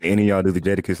Any of y'all do the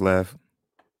Jadakiss laugh?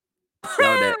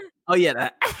 No, that. Oh yeah,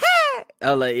 that.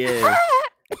 I was like, yeah.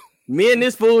 Me and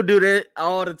this fool do that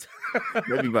all the time.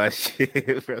 That'd be my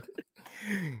shit, bro.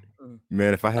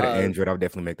 Man, if I had an Android, I would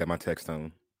definitely make that my text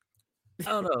tone. I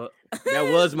don't know.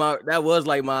 That was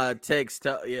like my text.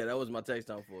 Yeah, that was my text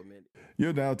tone for a minute.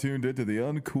 You're now tuned into the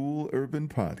Uncool Urban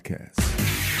Podcast.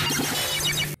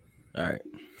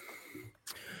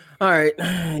 All right.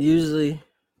 Usually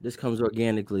this comes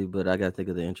organically, but I gotta think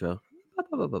of the intro.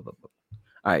 All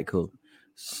right, cool.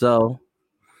 So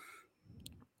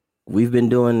we've been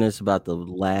doing this about the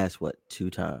last 2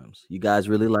 times. You guys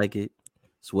really like it.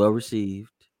 It's well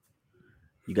received.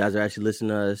 You guys are actually listening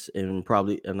to us,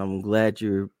 and I'm glad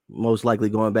you're most likely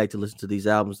going back to listen to these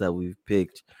albums that we've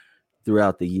picked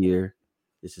throughout the year.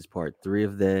 This is part 3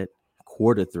 of that,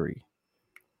 quarter 3.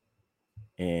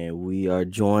 And we are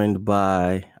joined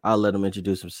by, I'll let him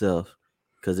introduce himself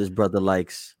because this brother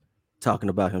likes talking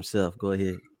about himself. Go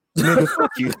ahead. Nigga,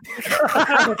 fuck you.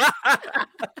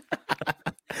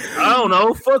 I don't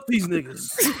know. Fuck these niggas.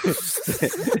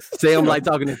 Say I'm like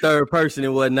talking in third person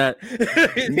and whatnot.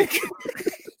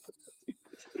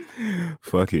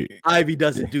 Fuck it. Ivy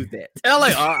doesn't do that. I'm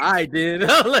like, all right, then.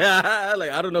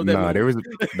 I don't know if that means.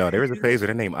 There was a phase where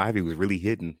the name Ivy was really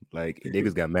hidden. Like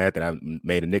niggas got mad that I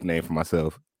made a nickname for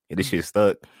myself, and this shit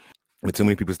stuck. But too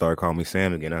many people started calling me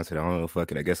Sam again. I said, I don't know,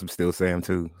 fuck it. I guess I'm still Sam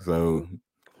too. So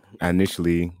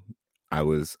initially, I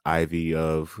was Ivy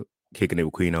of Kicking It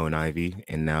with Quino and Ivy,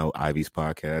 and now Ivy's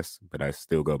podcast. But I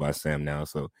still go by Sam now,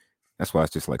 so that's why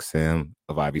it's just like Sam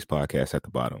of Ivy's podcast at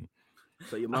the bottom.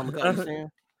 So your mama calls you Sam?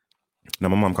 No,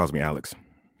 my mom calls me Alex.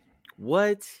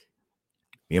 What?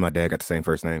 Me and my dad got the same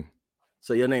first name.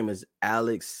 So your name is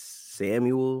Alex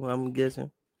Samuel, I'm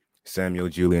guessing? Samuel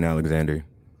Julian Alexander.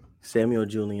 Samuel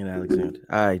Julian Alexander.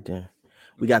 All right, then.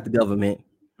 We got the government.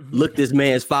 Look this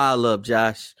man's file up,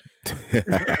 Josh.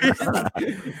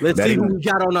 Let's see who we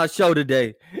got on our show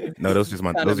today. No, That's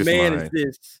not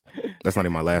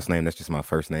even my last name. That's just my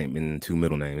first name and 2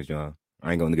 middle names, John.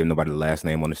 I ain't gonna give nobody the last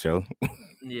name on the show.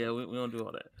 Yeah, we don't do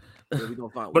all that. Yeah, we're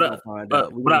gonna find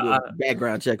out. We're gonna do a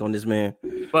background check on this man.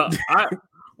 But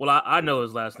I know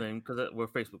his last name because we're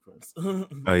Facebook friends.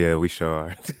 Oh yeah, we sure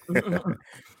are.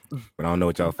 But I don't know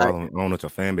what y'all following. I don't know what your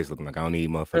fan base looking like. I don't need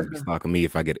motherfuckers to be stalking me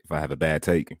if I have a bad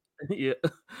take. Yeah,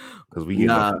 because we get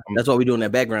that's why we doing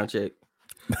that background check.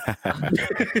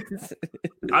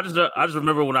 I just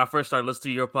remember when I first started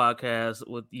listening to your podcast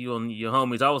with you and your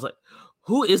homies, I was like,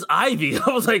 who is Ivy?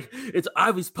 I was like, it's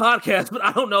Ivy's podcast, but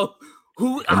I don't know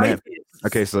who Ivy is.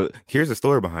 Okay, so here's the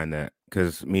story behind that.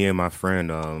 Because me and my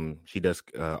friend, she does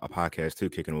a podcast too,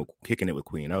 Kicking It with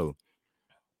Queen O.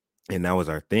 And that was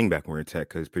our thing back when we were in tech,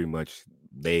 because pretty much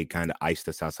they kind of iced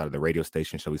us outside of the radio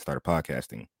station, so we started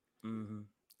podcasting. Mm-hmm.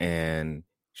 And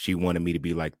she wanted me to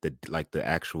be like the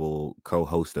actual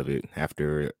co-host of it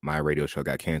after my radio show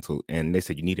got canceled. And they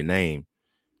said, you need a name.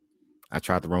 I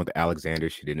tried the one with the Alexander.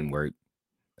 She didn't work.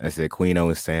 I said Queen O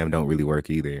and Sam don't really work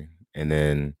either. And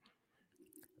then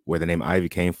where the name Ivy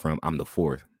came from, I'm the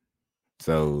 4th.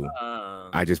 So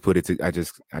I just put it to, I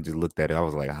just looked at it. I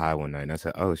was like high one night and I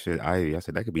said, oh shit, Ivy. I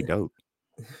said, that could be dope.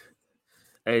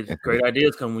 Hey, great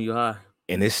ideas come when you're high.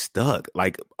 And it stuck.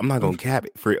 Like, I'm not gonna cap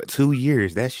it. For 2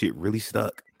 years, that shit really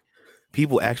stuck.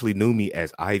 People actually knew me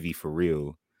as Ivy for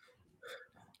real.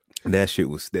 That shit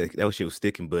was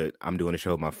sticking. But I'm doing a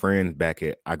show with my friends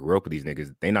I grew up with these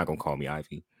niggas. They not gonna call me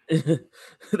Ivy. They're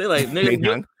like,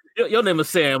 nigga, your name is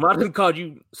Sam. I didn't call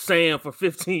you Sam for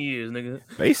 15 years, nigga.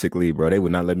 Basically, bro, they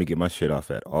would not let me get my shit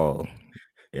off at all.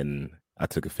 And I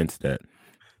took offense to that.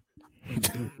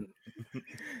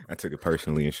 I took it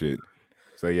personally and shit.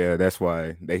 So yeah, that's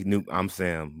why they knew I'm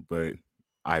Sam, but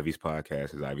Ivy's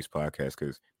podcast is Ivy's podcast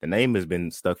because the name has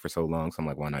been stuck for so long. So I'm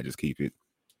like, why not just keep it?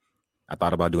 I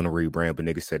thought about doing a rebrand, but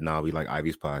niggas said, nah, we like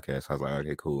Ivy's podcast. I was like,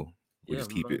 okay, cool. We'll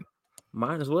just keep it.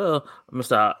 Mine as well.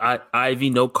 Mr.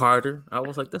 Ivy No Carter. I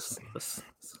was like, that's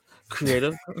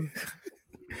creative.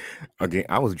 Again,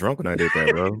 I was drunk when I did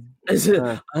that, bro.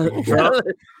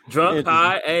 drunk,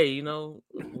 high, hey, you know.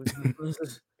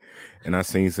 And I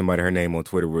seen somebody, her name on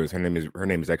Twitter was her name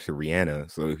is actually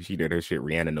Rihanna. So she did her shit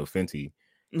Rihanna No Fenty.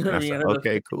 And I said,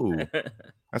 okay, cool.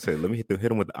 I said, let me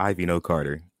hit him with the Ivy No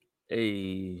Carter.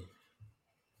 Hey.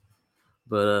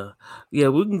 But yeah,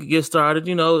 we can get started.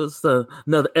 You know, it's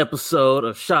another episode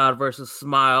of Shad versus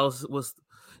Smiles.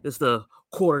 It's the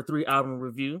quarter 3 album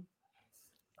review.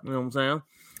 You know what I'm saying?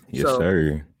 Yes,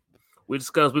 sir. We're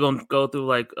gonna go through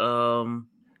like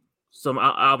some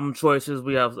album choices.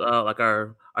 We have like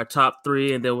our top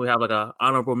 3, and then we have like a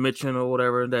honorable mention or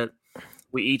whatever that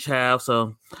we each have.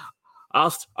 So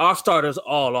I'll start us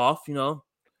all off. You know,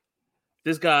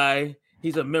 this guy,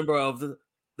 he's a member of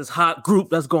this hot group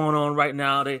that's going on right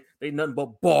now. They nothing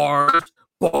but bars.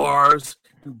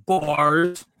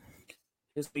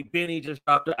 His Benny just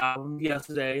dropped the album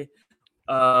yesterday.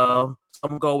 I'm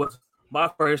gonna go with my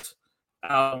first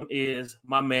album is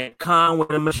my man Conway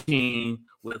the Machine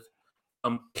with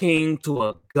King to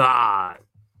a God.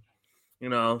 You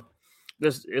know,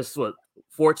 this is what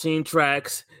 14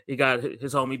 tracks. He got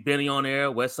his homie Benny on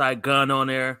there, Westside Gunn on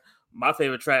there. My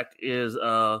favorite track is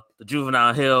the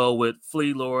Juvenile Hell with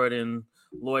Flea Lord and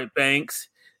Lloyd Banks.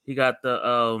 He got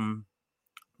the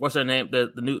what's her name?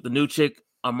 The new chick,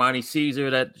 Armani Caesar,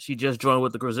 that she just joined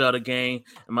with the Griselda gang.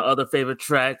 And my other favorite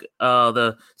track,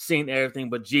 the Seen Everything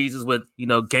But Jesus with,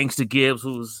 Gangsta Gibbs,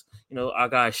 who's, our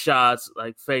guy Shots,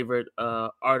 like favorite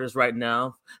artist right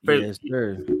now. Yes,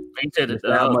 sir. He said it's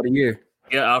the album of the year.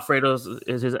 Yeah, Alfredo's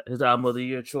is his album of the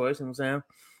year choice, you know what I'm saying?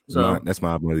 So that's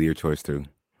my album of the year choice too.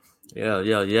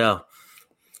 Yeah.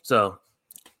 So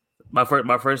my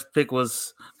first pick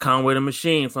was Conway the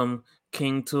Machine from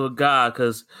King to a God,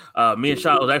 because me and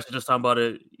Shot was actually just talking about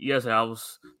it yesterday. I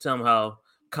was telling him how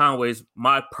Conway's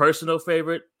my personal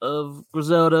favorite of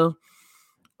Griselda.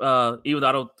 Even though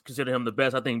I don't consider him the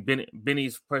best, I think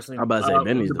Benny's personally. I'm about to say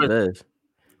Benny's the best.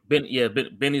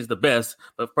 Benny's the best,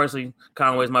 but personally,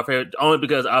 Conway's my favorite only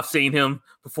because I've seen him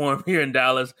perform here in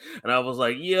Dallas, and I was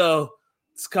like, "Yo,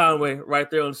 it's Conway right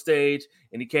there on stage."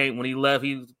 And he came when he left.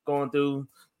 He was going through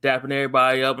dapping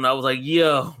everybody up, and I was like,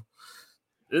 "Yo."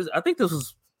 I think this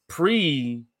was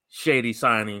pre-Shady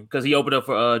signing because he opened up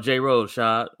for J. Rose.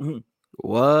 Shot.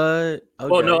 What? Okay.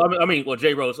 Well, no, I mean,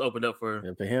 J. Rose opened up for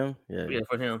him. Yeah,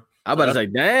 for him. I'm about to say,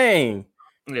 dang.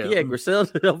 Yeah, yeah,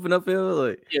 Griselda open up here.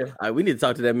 Like, yeah, all right, we need to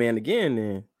talk to that man again.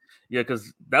 Then, yeah,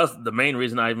 because that was the main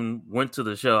reason I even went to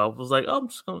the show. I was like, I'm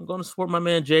just going to support my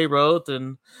man J. Rose,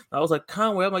 and I was like,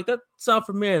 Conway. I'm like, that sound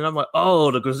familiar, and I'm like,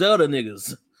 oh, the Griselda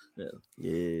niggas.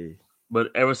 Yeah.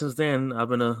 But ever since then, I've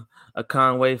been a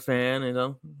Conway fan. You know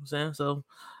what I'm saying? So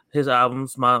his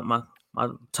album's my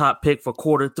top pick for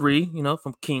Q3.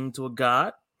 From King to a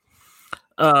God.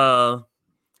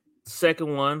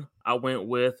 Second one I went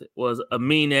with was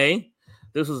Amine.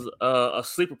 This was a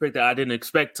sleeper pick that I didn't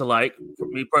expect to like for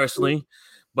me personally,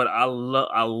 but I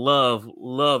love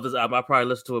this album. I probably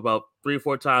listened to it about 3 or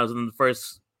 4 times in the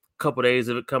first couple days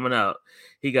of it coming out.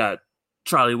 He got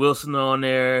Charlie Wilson on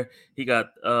there. He got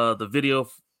the video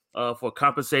for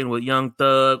Compensating with Young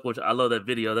Thug, which I love that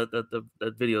video.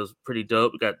 That video is pretty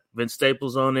dope. We got Vince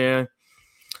Staples on there.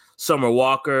 Summer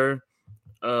Walker.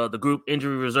 The group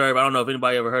Injury Reserve. I don't know if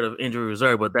anybody ever heard of Injury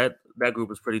Reserve, but that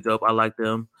group is pretty dope. I like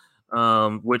them,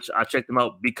 which I checked them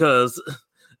out because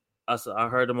I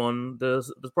heard them on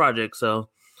this project. So,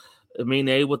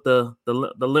 Amine with the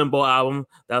Limbo album,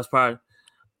 that's probably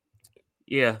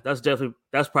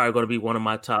that's probably going to be one of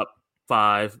my top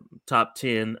 5, top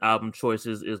 10 album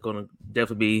choices. Is going to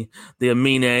definitely be the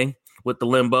Amine with the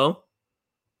Limbo.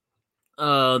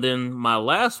 Then my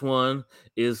last one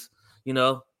is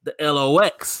the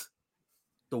LOX,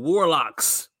 the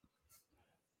Warlocks,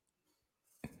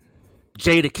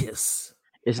 Jadakiss.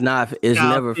 It's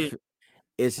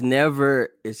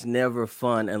never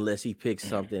fun unless he picks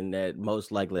something that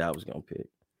most likely I was gonna pick.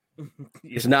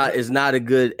 Yeah. It's not a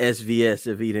good SVS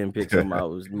if he didn't pick something I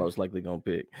was most likely gonna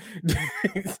pick.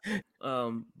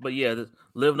 But yeah, the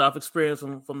Living Off Experience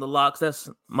from the Locks. That's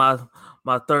my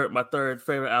third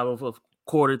favorite album of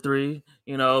Q3.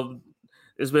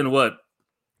 It's been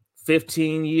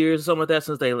 15 years, something like that,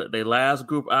 since they last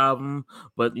group album.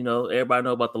 But everybody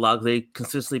know about the Locks. They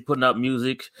consistently putting out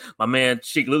music. My man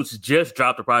Sheek Louch just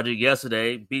dropped a project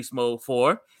yesterday, Beast Mode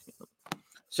 4.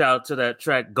 Shout out to that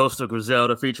track Ghost of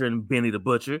Griselda featuring Benny the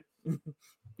Butcher.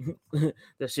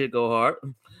 That shit go hard.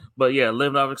 But yeah,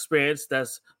 Living Off Experience,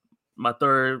 that's my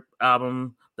third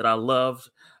album that I loved.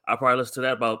 I probably listened to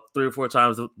that about 3 or 4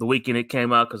 times the weekend it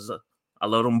came out because I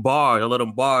love them bars. I love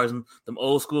them bars and them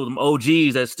old school, them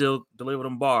OGs that still deliver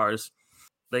them bars.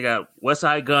 They got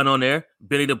Westside Gunn on there,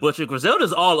 Benny the Butcher.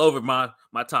 Griselda's all over my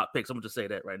top picks. I'm going to say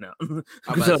that right now.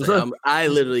 I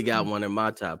literally got one in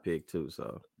my top pick too.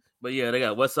 So, but yeah, they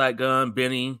got Westside Gunn,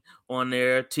 Benny on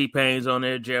there, T-Pain's on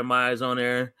there, Jeremiah's on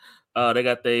there. They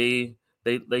got the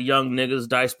young niggas,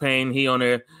 Dice Payne, he on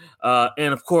there.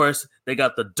 And of course, they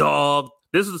got the Dog.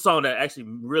 This is the song that actually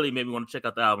really made me want to check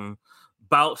out the album.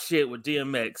 Bout Shit with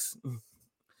DMX.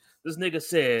 This nigga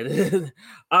said,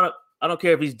 I don't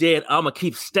care if he's dead, I'ma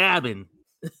keep stabbing.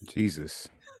 Jesus.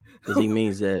 Because he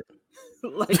means that.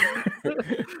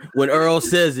 When Earl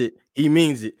says it, he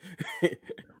means it.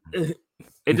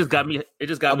 It just got me. It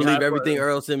just got I me. believe hyped everything for it.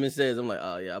 Earl Simmons says. I'm like,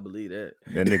 oh yeah, I believe that.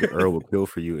 That nigga Earl will kill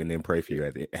for you and then pray for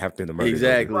you after the murder.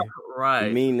 Exactly. Right. I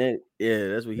mean that. Yeah,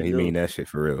 that's what He mean that shit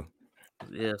for real.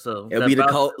 Yeah. So It'll be the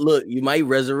cold. Look, you might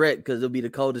resurrect because it'll be the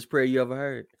coldest prayer you ever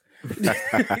heard.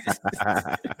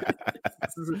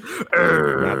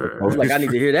 Like, I need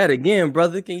to hear that again,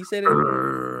 brother. Can you say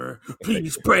that?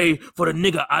 Please pray for the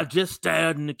nigga I just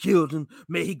stabbed and killed him.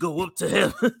 May he go up to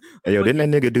heaven. Hey, yo,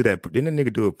 didn't that nigga do that? Didn't that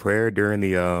nigga do a prayer during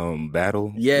the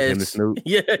battle? Yes. Him and Snoop?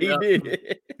 Yeah, he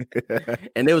did.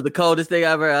 And it was the coldest thing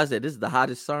I've ever heard. I said, this is the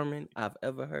hottest sermon I've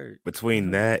ever heard.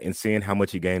 Between that and seeing how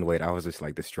much he gained weight, I was just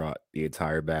like distraught the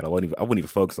entire battle. I wouldn't even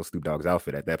focus on Snoop Dogg's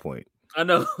outfit at that point. I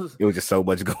know. It was just so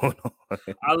much going on.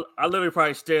 I literally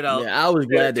probably stared out. Yeah, I was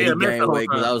glad that he gained weight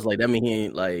because I was like, that mean he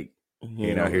ain't like he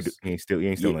ain't out here. He ain't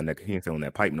still on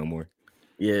that pipe no more.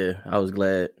 Yeah, I was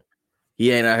glad. He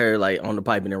ain't out here like on the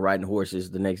pipe and then riding horses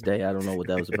the next day. I don't know what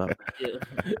that was about. Yeah.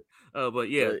 But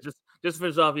yeah, just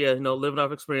finish off. Yeah, living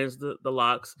off experience. The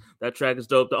Locks. That track is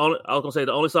dope. I was gonna say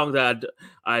the only song that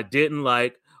I didn't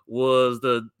like was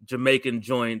the Jamaican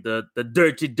joint, the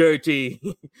dirty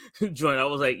joint. I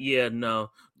was like, yeah, no,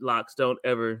 Locks, don't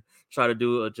ever try to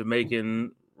do a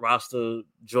Jamaican Rasta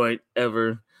joint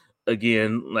ever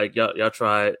again. Like y'all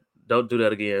try it. Don't do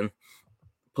that again,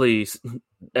 please.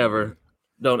 Ever.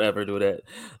 Don't ever do that.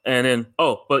 And then,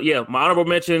 but yeah, my honorable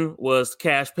mention was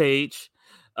Cash Page.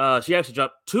 She actually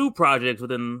dropped 2 projects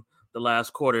within the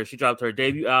last quarter. She dropped her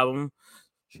debut album,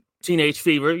 Teenage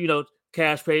Fever.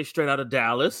 Cash Page, straight out of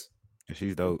Dallas.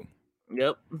 She's dope.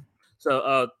 Yep.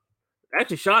 So,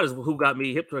 actually, Sean is who got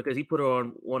me hip to her because he put her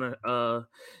on one of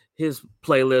his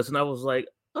playlists, and I was like,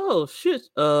 "Oh shit!"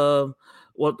 One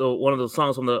of the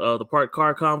songs from the Park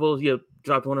Car Combos. You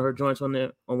dropped one of her joints on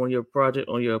there on one of your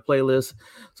playlist.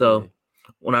 So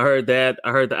when I heard that,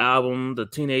 I heard the album, the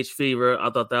Teenage Fever. I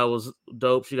thought that was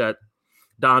dope. She got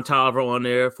Don Tolliver on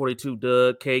there, 42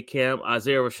 Doug, K Camp,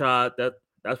 Isaiah Rashad.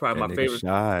 That's probably my favorite.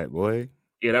 Shot, boy.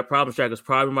 Yeah, that Problem track is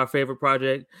probably my favorite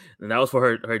project, and that was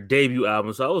for her debut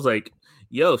album. So I was like,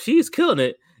 "Yo, she's killing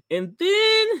it." And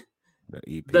then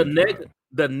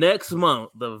the next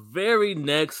month, the very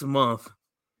next month,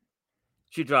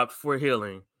 she dropped For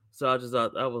Healing. So I just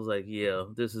thought, I was like, "Yeah,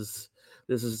 this is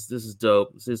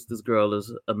dope. This girl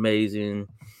is amazing."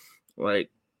 Like,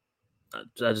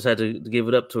 I just had to give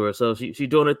it up to her. So she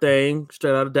doing her thing,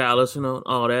 straight out of Dallas,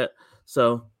 all that.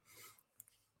 So.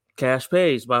 Cash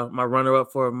Page, my runner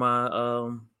up for my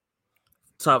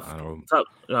top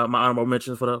my honorable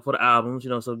mentions for the albums,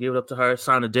 so give it up to her.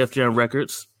 Signed to Def Jam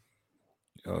Records.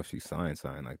 Oh, she signed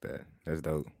like that. That's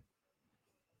dope.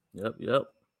 Yep. Yo,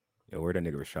 where that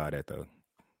nigga Rashad at though?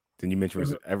 Didn't you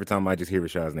mention every time I just hear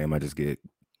Rashad's name, I just get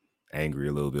angry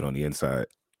a little bit on the inside.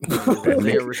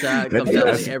 Rashad comes out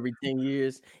like every 10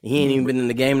 years. He ain't even been in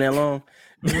the game that long.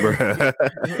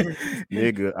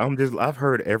 Nigga, I've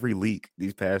heard every leak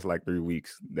these past like 3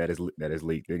 weeks that is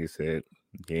leaked. Nigga said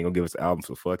he ain't gonna give us the album,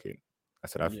 so fuck it. I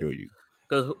said I feel you.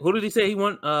 Because who did he say he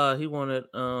wanted?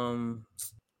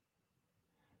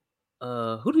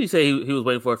 Who did he say he was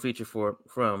waiting for a feature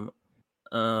from?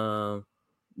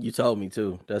 You told me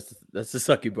too. That's the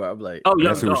sucky part. I'm like,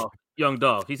 Young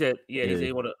Dolph. He said,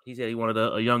 he wanted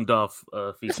a Young Dolph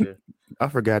feature. I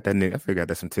forgot that nigga. I forgot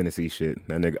that's some Tennessee shit.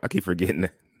 That nigga, I keep forgetting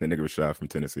that nigga was shot from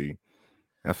Tennessee.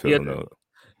 I feel no.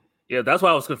 Yeah, that's why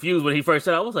I was confused when he first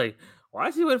said. I was like, why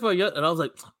is he waiting for a young? And I was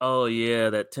like, oh yeah,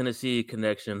 that Tennessee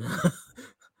connection.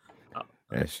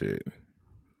 That shit.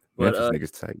 But Memphis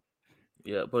niggas tight.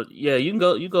 Yeah, but yeah, you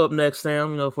go up next,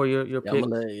 Sam. For your pick.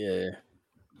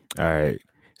 All right.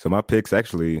 So my picks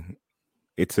actually.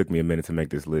 It took me a minute to make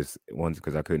this list. Once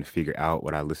because I couldn't figure out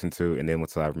what I listened to, and then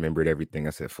once I remembered everything, I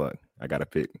said, "Fuck, I gotta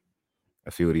pick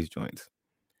a few of these joints."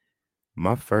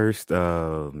 My first,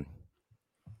 I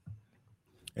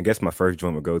guess my first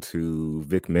joint would go to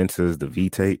Vic Mensa's The V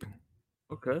Tape.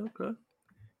 Okay.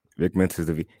 Vic Mensa's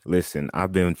The V. Listen, I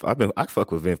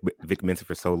fuck with Vic Mensa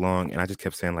for so long, and I just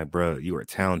kept saying like, "Bro, you are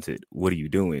talented. What are you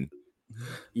doing?"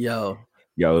 Yo.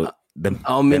 I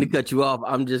don't mean to cut you off.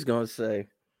 I'm just gonna say.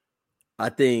 I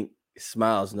think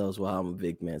Smiles knows why I'm a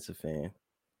Vic Mensa fan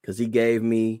because he gave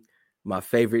me my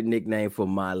favorite nickname for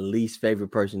my least favorite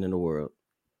person in the world.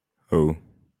 Who?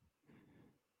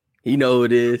 You know who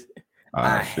it is?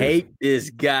 I hate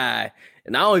this guy.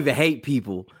 And I don't even hate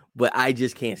people, but I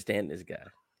just can't stand this guy.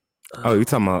 Oh, you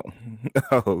talking about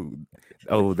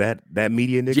that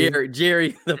media nigga?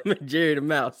 Jerry the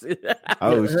Mouse.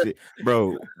 Oh shit,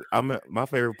 bro! My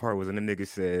favorite part was when the nigga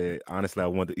said, "Honestly, I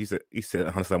want to." He said,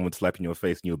 "Honestly, I want to slap you in your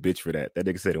face and you a bitch for that." That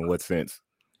nigga said, "In what sense?"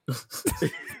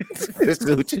 That's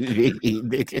what you mean,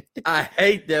 nigga. I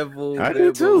hate that fool. I man, do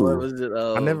but too. what was it?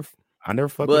 I never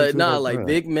fucked with But it too nah, much, like bro.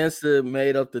 Vic Mensa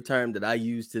made up the term that I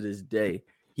use to this day.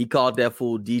 He called that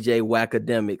fool DJ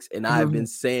Wackademics, and I've been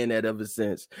saying that ever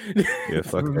since. Yeah,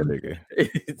 fuck that nigga.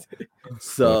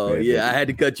 So Fuck that yeah, nigga. I had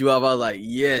to cut you off. I was like,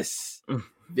 yes,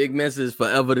 Vic Mensa is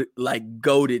forever like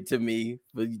goated to me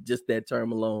for just that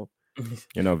term alone.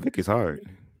 You know, Vic is hard.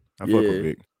 I fuck Yeah. with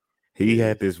Vic. He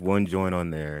had this one joint on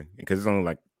there because it's only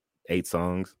like 8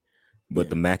 songs, but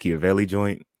the Machiavelli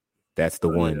joint, that's the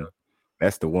one. yeah.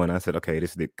 That's the one. I said, okay,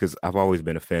 this is because I've always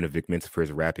been a fan of Vic Mensa for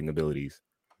his rapping abilities.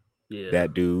 Yeah.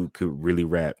 That dude could really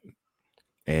rap,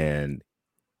 and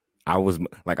I was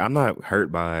like, I'm not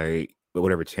hurt by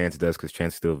whatever Chance does because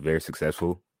Chance is still very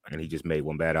successful, and he just made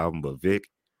one bad album. But Vic,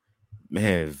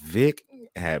 man, Vic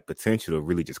had potential to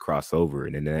really just cross over,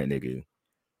 and then that nigga,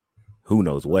 who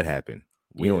knows what happened?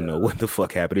 We don't know what the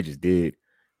fuck happened. It just did.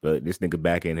 But this nigga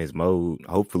back in his mode.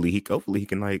 Hopefully he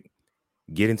can like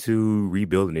get into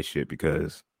rebuilding this shit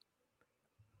because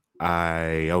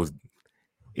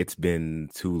it's been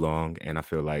too long, and I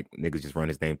feel like niggas just run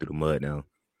his name through the mud now.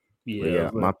 Yeah. But yeah,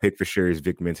 my pick for sure is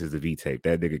Vic Mensa's The V Tape.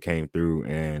 That nigga came through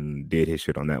and did his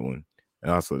shit on that one.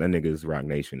 And also, that nigga is Rock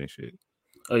Nation and shit.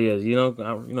 Oh yeah,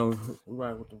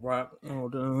 right with the Rock. Oh,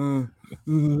 The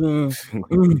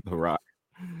Rock.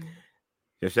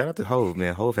 Yeah, shout out to Hove,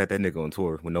 man. Hove had that nigga on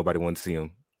tour when nobody wanted to see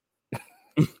him.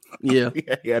 Yeah.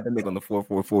 He had that nigga on the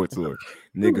 444 tour.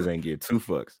 Niggas ain't give 2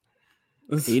 fucks.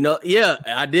 Yeah,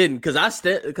 I didn't because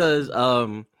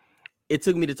it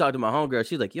took me to talk to my homegirl.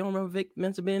 She's like, "You don't remember Vic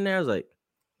Mensa being there?" I was like,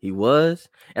 "He was,"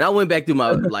 and I went back through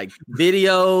my like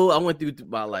video. I went through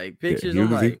my like pictures. he I'm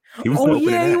was- like, he was "Oh opening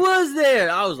yeah, he act. was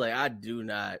there." I was like, "I do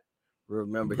not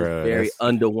remember his Bruh, very that's-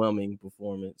 underwhelming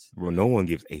performance." Bro, no one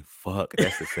gives a fuck.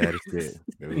 That's the saddest shit.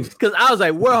 dude. Because I was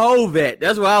like, "Where Hove at?"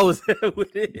 That's where I was at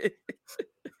with it.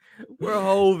 Where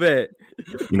Hove at?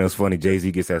 You know, it's funny.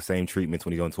 Jay-Z gets that same treatment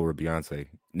when he's on tour with Beyonce.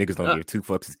 Niggas don't give 2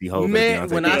 fucks to see Hov. Man,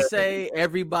 Beyonce when did. I say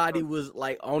everybody was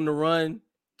like on the run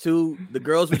too, the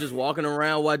girls were just walking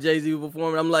around while Jay-Z was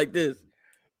performing. I'm like this.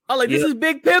 I'm like, this is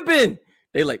Big Pimpin'.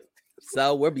 They like,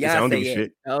 so where I don't give a Beyonce at?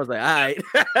 shit. I was like, all right.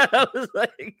 I was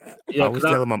like, yeah, I was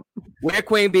telling my where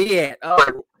Queen B at?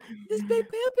 Oh, this Big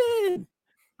Pimpin'.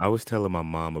 I was telling my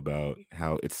mom about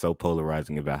how it's so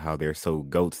polarizing about how they're so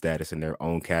GOAT status in their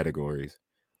own categories,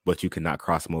 but you cannot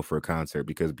cross them over for a concert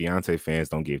because Beyonce fans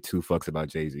don't give 2 fucks about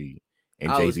Jay-Z,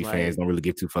 and I was Jay-Z like- fans don't really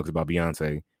give 2 fucks about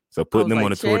Beyonce. So putting them like,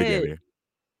 on a tour Chad, together.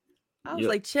 I was Yep.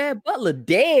 like, Chad Butler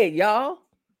dead, y'all.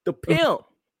 The pimp,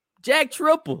 Jack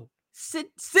Triple.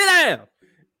 Sit down.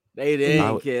 They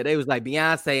didn't care. They was like,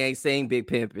 Beyonce ain't saying Big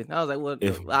Pimpin'. I was like, well,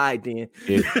 If- all right then.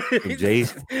 If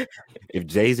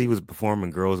Jay-Z was performing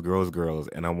Girls, Girls, Girls,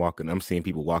 and I'm seeing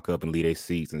people walk up and leave their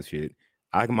seats and shit,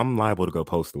 I'm liable to go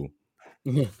postal.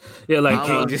 yeah, like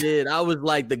I was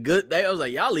like the good. I was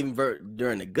like, y'all even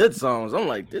during the good songs. I'm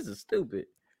like, this is stupid.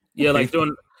 yeah, like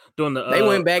doing the. They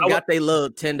went back, I got their little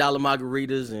 $10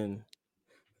 margaritas, and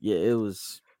yeah, it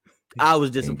was. I was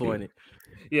disappointed.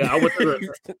 Yeah, I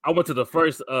went to the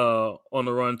first on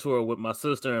the run tour with my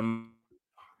sister and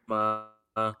my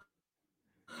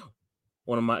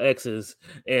one of my exes,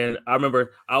 and I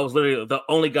remember I was literally the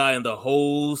only guy in the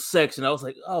whole section. I was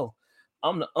like, oh,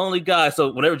 I'm the only guy.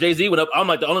 So whenever Jay-Z went up, I'm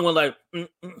like the only one. Like,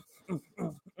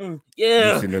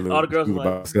 yeah. All the girls were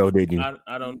like, didn't you?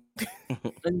 I don't.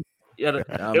 Yeah,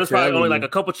 it was probably only like a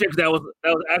couple chicks that was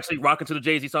actually rocking to the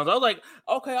Jay-Z songs. I was like,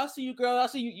 okay, I see you, girl. I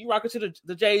see you rocking to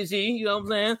the Jay-Z. You know what I'm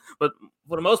saying? But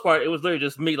for the most part, it was literally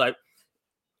just me. Like,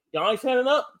 y'all ain't standing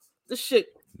up. This shit,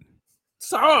 it's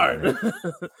hard.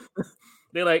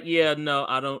 They're like, yeah, no,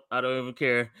 I don't even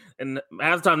care. And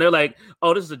half the time they're like,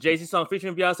 oh, this is a Jay-Z song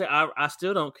featuring Beyonce. I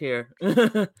still don't care.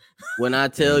 When I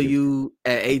tell you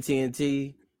at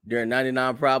AT&T during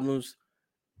 99 Problems,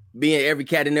 being every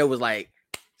cat in there was like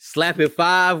slapping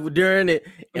 5 during it,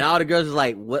 and all the girls was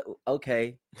like, what?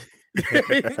 Okay.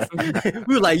 We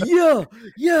were like, yeah.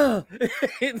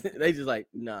 They just like,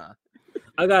 nah.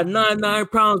 I got 99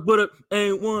 problems, but it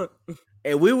ain't one.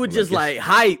 And we were just like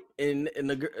hype, and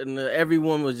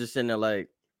everyone was just sitting there like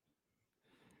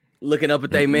looking up at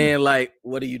their man, like,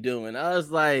 "What are you doing?" I was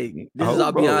like, "This is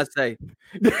our Beyonce.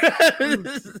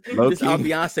 this is our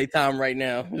Beyonce time right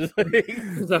now.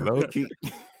 Low key.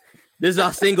 This is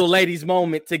our single ladies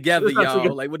moment together,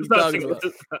 y'all. Like, what are you talking about?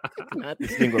 Not the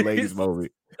single ladies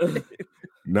moment.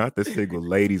 Not the single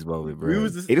ladies moment, bro.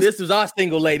 This was our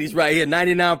single ladies right here.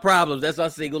 99 Problems. That's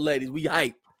our single ladies. We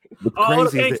hype. All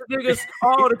the gangster niggas,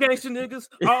 all the gangster niggas,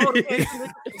 all the gangster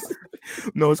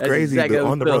niggas. No, it's That's crazy. exactly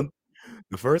The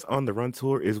The first On the Run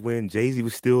tour is when Jay-Z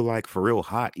was still like for real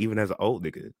hot, even as an old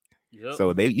nigga. Yep.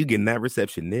 So you getting that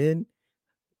reception. Then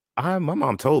my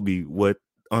mom told me what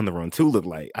On the Run 2 looked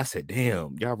like. I said,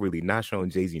 damn, y'all really not showing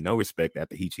Jay-Z no respect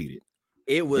after he cheated.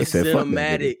 It was said, "Fuck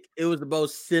that cinematic. It was the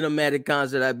most cinematic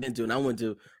concert I've been to, and I went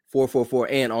to 444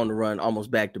 and On the Run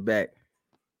almost back to back.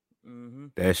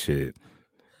 That shit.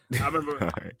 I remember. All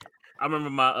right. I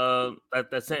remember my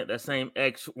that same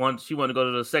ex one. She wanted to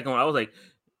go to the second one. I was like,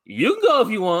 "You can go if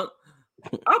you want.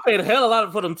 I paid a hell of a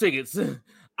lot for them tickets.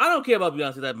 I don't care about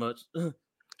Beyonce that much."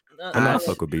 I'm not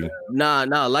fuck with B. Nah.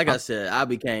 Like I said, I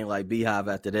became like Beehive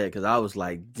after that because I was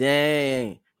like,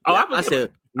 dang. Oh, I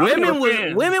said women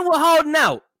were holding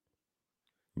out.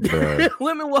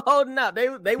 Women were holding out. They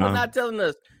were not telling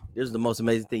us this is the most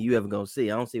amazing thing you ever gonna see.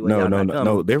 I don't see why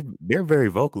no. They're very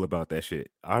vocal about that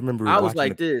shit. I remember. I was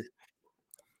like this.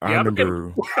 I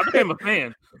remember. I became a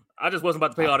fan. I just wasn't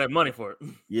about to pay all that money for it.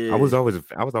 Yeah, I was always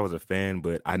a fan,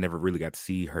 but I never really got to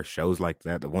see her shows like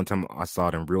that. The one time I saw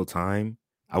it in real time,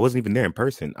 I wasn't even there in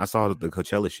person. I saw the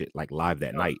Coachella shit like live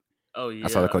that night. Oh yeah, I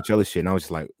saw the Coachella shit, and I was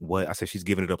just like, "What?" I said, "She's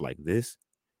giving it up like this."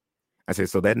 I said,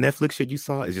 "So that Netflix shit you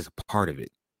saw is just a part of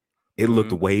it. It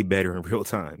looked way better in real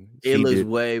time. It looks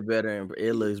way better.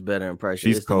 It looks better in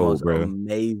person. She's cold, the most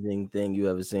amazing thing you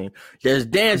ever seen. There's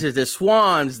dancers, there's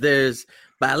swans, there's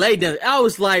ballet dance. I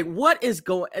was like, what is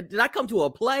going? Did I come to a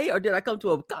play or did I come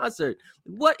to a concert?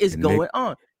 What is going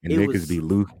on? And niggas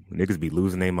be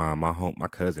losing their mind. My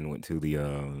cousin went to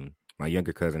the my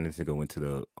younger cousin. This nigga went to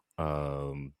the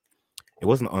it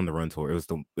wasn't On the Run tour. It was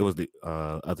the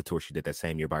other tour she did that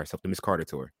same year by herself, the Miss Carter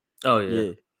tour. Oh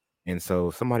yeah. And so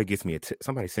somebody sends me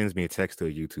a text to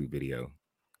a YouTube video,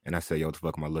 and I say, "Yo, what the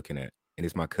fuck am I looking at?" And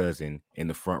it's my cousin in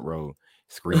the front row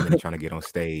screaming and trying to get on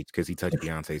stage because he touched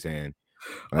Beyonce's hand.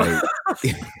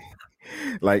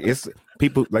 Like it's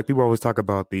people always talk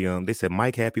about the they said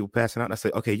Mike had people passing out. And I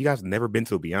said, okay, you guys never been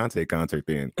to a Beyonce concert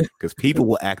then, because people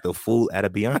will act a fool at a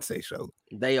Beyonce show.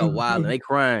 They are wild and they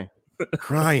crying.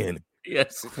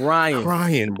 Yes,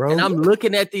 crying, bro. And I'm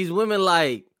looking at these women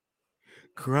like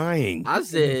crying. I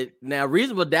said, now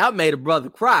Reasonable Doubt made a brother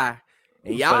cry,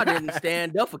 and y'all didn't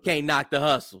stand up for Can't Knock the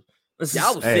Hustle.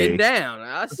 Y'all was sitting down.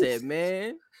 I said,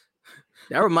 man,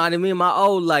 that reminded me of my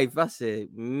old life. I said,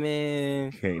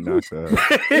 man, Can't Knock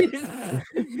the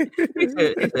he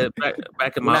said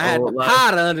back in my I had old the life.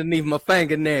 powder underneath my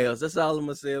fingernails. That's all I'm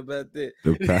gonna say about that.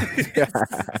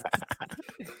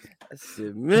 I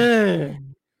said,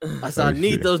 man, I said, I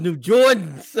need those new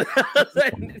Jordans.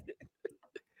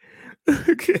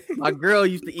 My girl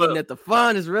used to eat at the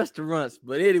finest restaurants.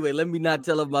 But anyway, let me not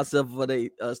tell of myself before they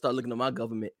start looking at my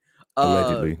government.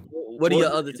 Allegedly. What are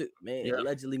your other two? Man,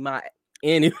 allegedly my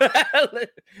anyway.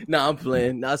 No, I'm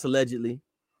playing. No, it's allegedly.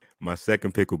 My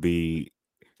second pick will be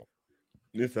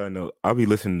this. I know I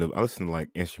listen to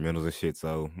like instrumentals and shit.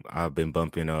 So I've been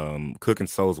bumping Cooking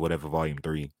Souls, whatever, Volume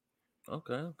 3.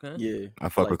 Okay. Yeah. I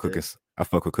fuck with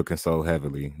Cooking Soul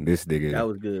heavily. This nigga.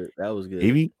 That was good.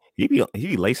 He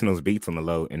be lacing those beats on the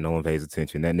low and no one pays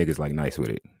attention. That nigga's like nice with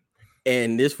it.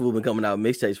 And this fool been coming out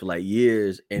mixtapes for like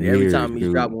years, and every time he's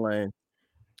dropping one,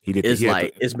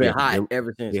 it's been hot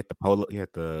ever since. He had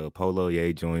the Polo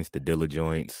Ye joints, the Dilla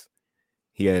joints.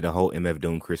 He had a whole MF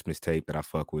Doom Christmas tape that I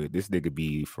fuck with. This nigga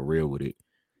be for real with it.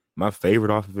 My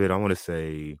favorite off of it, I want to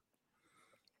say,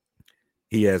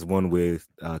 he has one with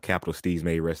Capital Steez,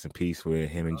 may rest in peace, where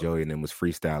him and Joey and them was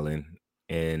freestyling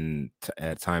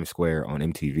at Times Square on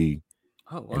MTV.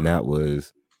 Oh, wow. And that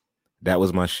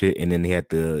was my shit. And then he had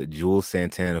the Jules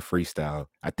Santana freestyle.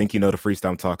 I think you know the freestyle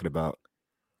I'm talking about.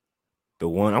 The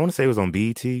one I want to say it was on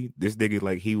BET. This nigga,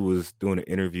 like, he was doing an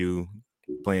interview,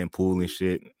 playing pool and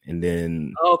shit, and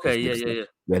then yeah,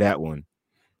 that one.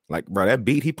 Like, bro, that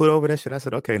beat he put over that shit. I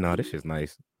said, okay, no, this shit's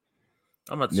nice.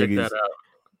 I'm gonna check that out.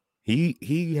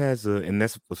 He has and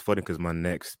that's what's funny because my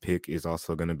next pick is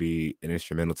also gonna be an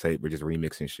instrumental tape. We're just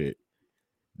remixing shit.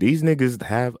 These niggas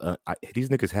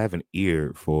have an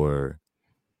ear for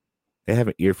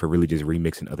really just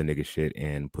remixing other niggas shit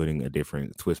and putting a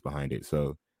different twist behind it.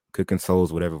 So Cooking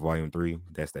Souls, whatever, Volume 3,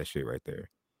 that's that shit right there.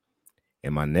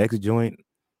 And my next joint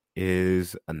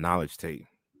is a Knowledge tape.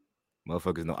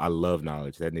 Motherfuckers know I love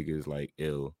Knowledge. That nigga is like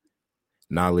ill.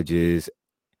 Knowledge is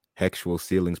Hexual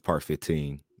Ceilings Part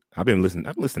 15. I've been listening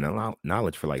to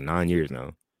Knowledge for like 9 years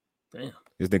now. Damn.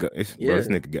 This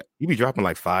nigga you be dropping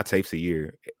like 5 tapes a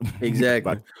year.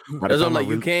 Exactly. That's what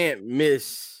you can't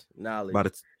miss Knowledge.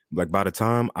 By the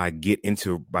time I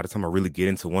really get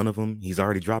into one of them, he's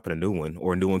already dropping a new one,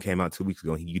 or a new one came out 2 weeks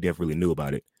ago and you never really knew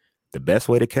about it. The best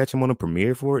way to catch him on a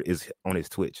premiere for it is on his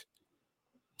Twitch.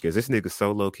 Because this nigga's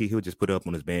so low key, he'll just put it up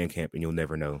on his Bandcamp and you'll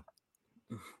never know.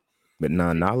 But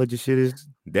nah, knowledge of shit is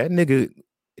that nigga.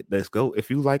 Let's go. If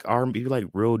you like R&B, you like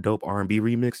real dope R&B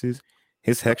remixes,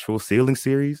 his Sexual Ceiling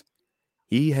series,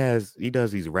 he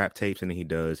does these rap tapes and then he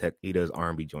does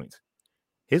R&B joints.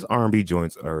 His R&B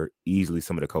joints are easily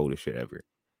some of the coldest shit ever.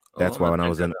 That's why when I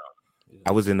was in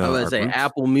I was gonna say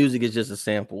Apple Music is just a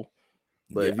sample,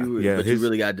 but you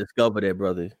really gotta discover that,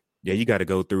 brother. Yeah, you got to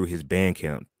go through his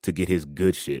Bandcamp to get his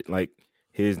good shit, like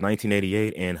his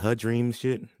 1988 and HUD Dreams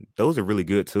shit. Those are really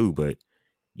good too, but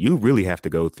you really have to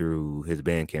go through his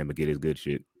Bandcamp to get his good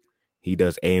shit. He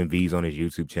does AMVs on his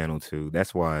YouTube channel too.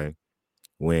 That's why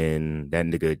when that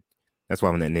nigga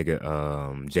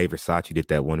Jay Versace did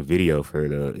that one video for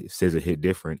the SZA Hit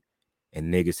Different,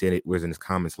 and nigga said it was in his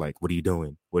comments like, "What are you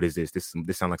doing? What is this? This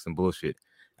sound like some bullshit."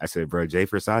 I said, "Bro, Jay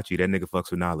Versace, that nigga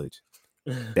fucks with knowledge.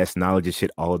 That's knowledge of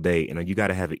shit all day, and you got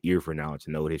to have an ear for knowledge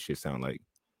to know what his shit sound like.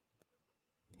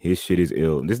 His shit is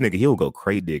ill. This nigga, he'll go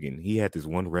crate digging. He had this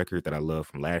one record that I love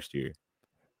from last year.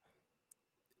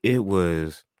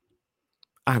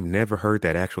 I've never heard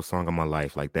that actual song in my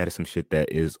life. Like that is some shit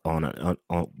that is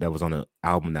that was on an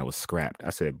album that was scrapped.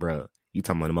 I said, bro, you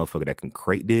talking about a motherfucker that can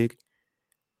crate dig?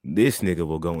 This nigga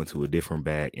will go into a different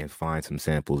bag and find some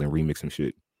samples and remix some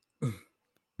shit.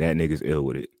 That nigga's ill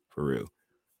with it, for real.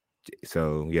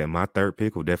 So yeah, my third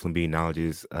pick will definitely be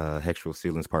Knowledge's Sexual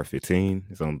Ceilings Part 15.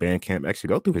 It's on Bandcamp. Actually,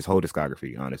 go through his whole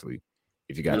discography, honestly,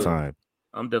 if you got time.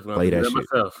 I'm definitely play that shit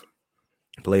myself.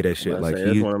 Play that shit. Like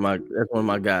that's one of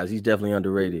my guys. He's definitely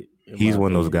underrated. He's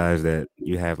one of those guys that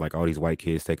you have like all these white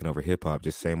kids taking over hip hop,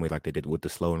 just the same way like they did with the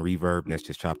slow and reverb, and that's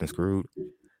just chopped and screwed.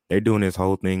 They're doing this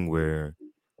whole thing where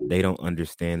they don't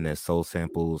understand that soul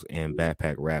samples and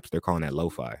backpack raps. They're calling that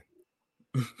lo-fi.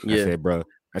 Yeah.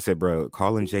 I said, bro,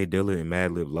 calling Jay Dilla and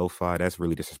Madlib lo-fi, that's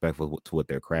really disrespectful to what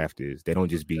their craft is. They don't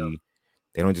just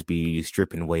be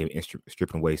stripping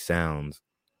away sounds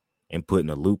and putting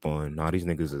a loop on. No, these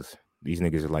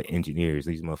niggas are like engineers.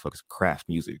 These motherfuckers craft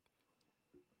music.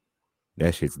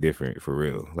 That shit's different for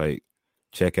real. Like,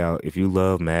 check out if you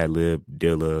love Madlib,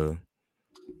 Dilla,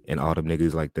 and all them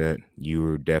niggas like that,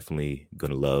 you're definitely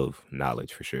gonna love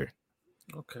Knowledge for sure.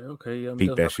 Okay, yeah.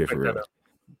 Peep that shit for real.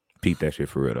 Peep that shit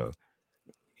for real though.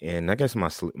 And I guess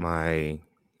my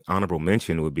honorable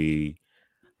mention would be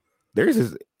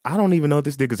I don't even know if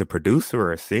this nigga's a producer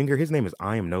or a singer. His name is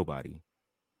I Am Nobody.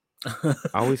 I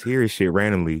always hear his shit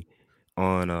randomly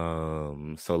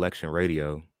on Selection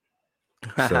Radio.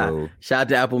 So shout out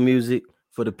to Apple Music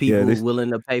for the people willing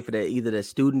to pay for that, either that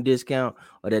student discount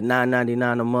or that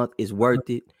 $9.99 a month is worth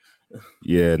it.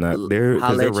 Yeah, their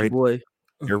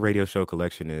radio show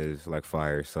collection is like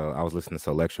fire. So I was listening to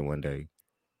Selection one day.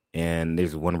 And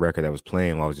there's one record that was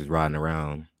playing while I was just riding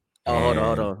around. Oh, hold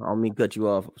on. I don't mean to cut you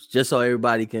off. Just so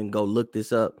everybody can go look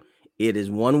this up. It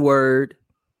is one word,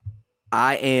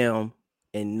 I am,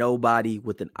 and nobody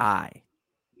with an I.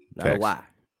 Not a Y.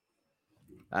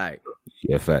 All right.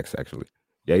 Yeah, facts, actually.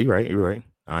 Yeah, you're right.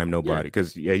 I'm nobody.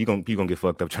 Because, you're gonna get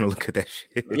fucked up trying to look at that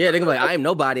shit. Yeah, they're gonna be like, I am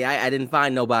nobody. I didn't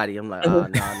find nobody. I'm like, no.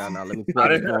 Let me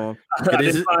play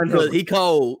this on. He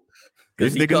cold.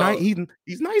 This nigga,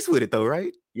 he's nice with it though,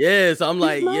 right? Yeah, so I'm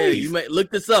like, nice. You may look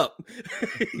this up.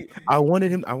 I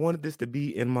wanted this to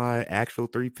be in my actual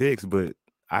 3 picks, but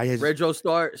Fredro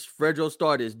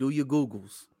Stardust, do your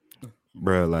Googles.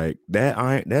 Bro, like that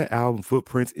album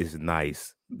Footprints is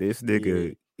nice. This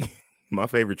nigga, my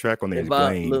favorite track on there is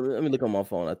Blame. Let me look on my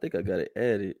phone. I think I got it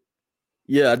added.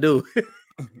 Yeah, I do.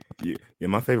 yeah,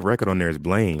 my favorite record on there is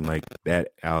Blame. Like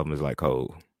that album is like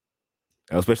cold.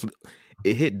 Especially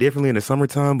it hit differently in the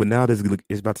summertime, but now it's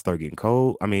about to start getting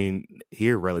cold. I mean,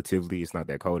 here relatively, it's not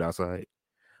that cold outside,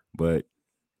 but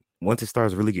once it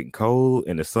starts really getting cold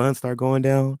and the sun start going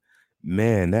down,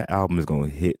 man, that album is going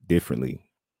to hit differently.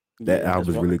 That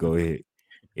album is really going to hit.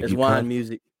 It's wine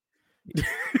music.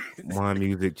 Wine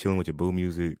music, chilling with your boo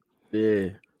music. Yeah.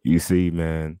 You see,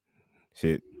 man,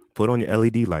 shit. Put on your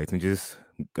LED lights and just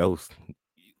ghost.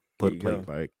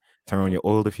 Like turn on your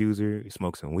oil diffuser,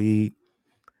 smoke some weed.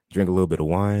 Drink a little bit of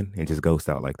wine and just ghost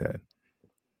out like that.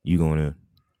 You're gonna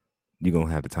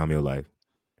have the time of your life.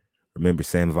 Remember,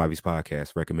 Sam Vivi's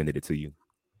podcast recommended it to you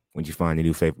when you find your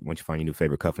new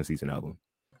favorite Cuffin' Season album.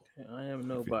 I am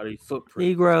nobody.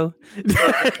 Footprint. Negro.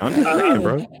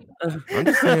 I'm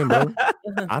just saying, bro.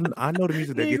 I know the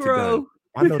music that gets it done.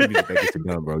 I know the music that gets it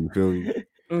done, bro. You feel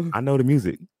me? I know the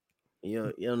music.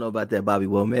 You don't know about that Bobby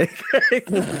Womack.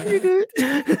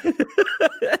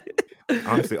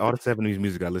 Honestly, all the 70s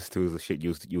music I listen to is the shit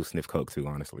you'll sniff coke to,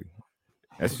 honestly.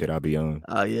 That's shit I'll be on.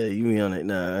 Oh, yeah, you be on it.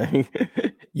 Nah.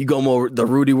 You go more the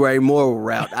Rudy Ray Moore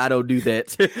route. I don't do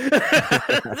that.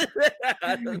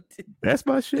 That's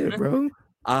my shit, bro.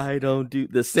 I don't do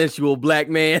the sensual black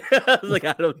man. I was like,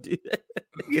 I don't do that.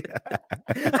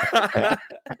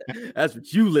 That's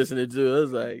what you listening to. I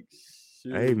was like,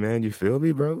 shoot. Hey man, you feel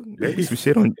me, bro? There be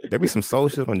some soul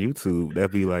shit on YouTube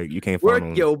that be like you can't work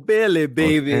find your belly,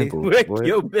 baby. samples, Work boy.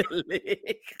 your belly.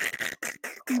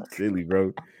 Silly,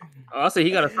 bro. Oh, I say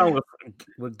he got a song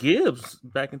with Gibbs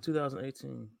back in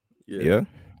 2018. Yeah.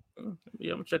 I'm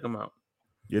gonna check him out.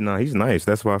 Yeah, no, he's nice.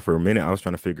 That's why for a minute I was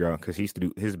trying to figure out because he used to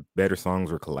do his better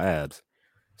songs were collabs,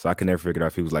 so I could never figure out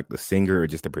if he was like the singer or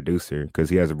just the producer. Because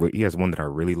he has one that I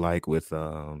really like with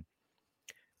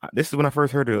This is when I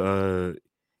first heard of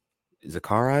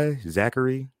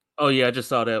Zachary. Oh yeah, I just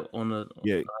saw that on the.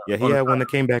 Yeah, he had one that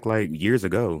came back like years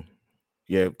ago.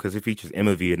 Yeah, because it features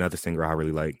Emma V, another singer I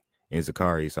really like, and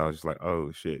Zachary. So I was just like,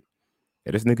 oh shit,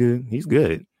 yeah, this nigga, he's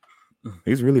good.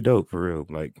 He's really dope for real.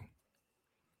 Like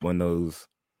one of those.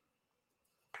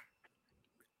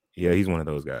 Yeah, he's one of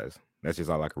those guys. That's just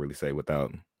all I can really say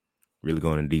without really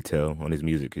going in detail on his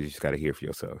music because you just got to hear for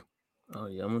yourself. Oh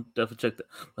yeah, I'm gonna definitely check that.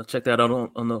 I'll check that out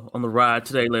on the ride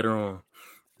today later on.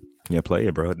 Yeah, play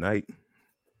it, bro. At night,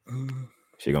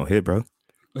 she gonna hit, bro.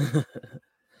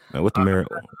 Now, what's the mayor?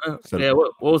 Yeah,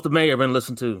 what was the mayor been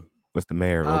listening to? What's the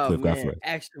mayor?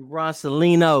 Action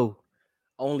Bronsolino.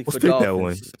 Only for Dolphins. That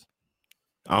one.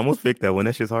 I almost picked that one.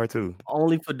 That shit's hard too.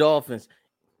 Only for Dolphins.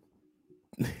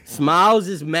 Smiles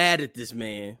is mad at this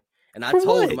man, and I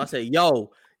told him, I said,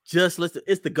 "Yo, just listen.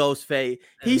 It's the ghost face.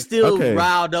 He's still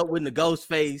riled up with the ghost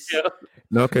face. Yeah.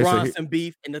 No, okay, Bronson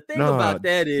beef. And the thing about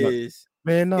that is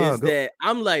that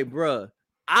I'm like, bruh,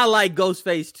 I like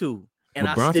Ghostface too, and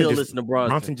I still listen to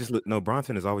Bronson.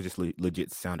 Bronson has always just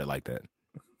legit sounded like that.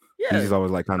 Yeah, he's just always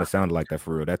like kind of sounded like that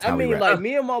for real. That's how I mean, like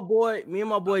me and my boy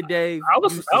Dave. I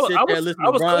was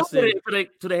confident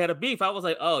till they had a beef. I was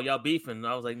like, oh, y'all beefing.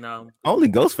 I was like, no. Only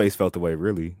Ghostface felt the way,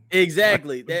 really.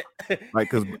 Exactly. That like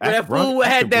because that fool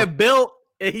had that belt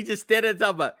and he just standing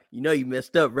talking about, you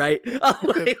messed up, right? I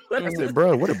said,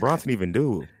 bro, what did Bronson even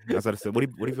do? I said, what do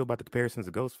you feel about the comparisons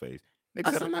of Ghostface?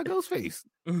 Nigga said, I'm not Ghostface.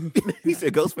 He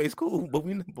said Ghostface cool, but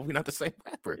we not the same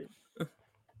rapper.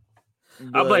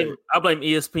 I blame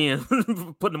ESPN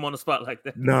for putting him on the spot like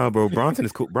that. Nah, bro, Bronson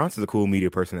is cool. Bronson's a cool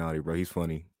media personality, bro. He's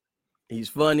funny.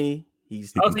 He's talented.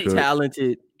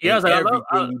 Yeah, I was like,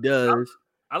 everything he does.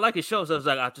 I like his show, so it's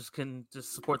like I just can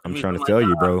support. I'm trying to tell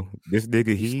you, bro. This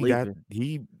nigga, his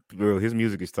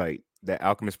music is tight. That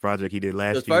Alchemist project he did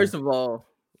last year. First of all,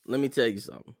 let me tell you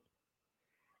something.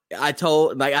 I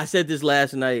said this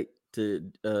last night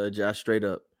to Josh straight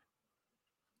up.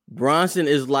 Bronson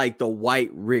is like the white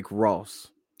Rick Ross.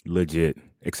 Legit.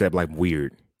 Except like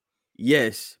weird.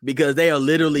 Yes, because they are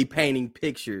literally painting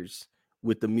pictures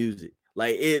with the music.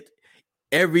 Like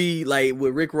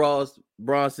with Rick Ross,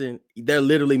 Bronson, they're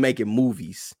literally making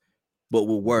movies, but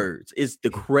with words. It's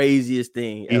the craziest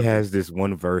thing ever. He has this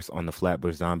one verse on the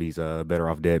Flatbush Zombies Better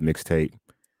Off Dead mixtape.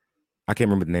 I can't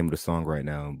remember the name of the song right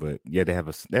now, but yeah, they have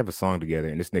a song together,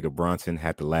 and this nigga Bronson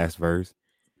had the last verse.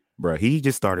 Bro, he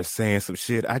just started saying some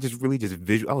shit. I just really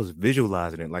I was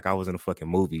visualizing it like I was in a fucking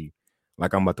movie.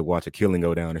 Like I'm about to watch a killing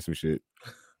go down or some shit.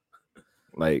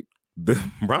 Like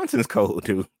Bronson's cold,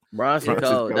 dude. Bronson's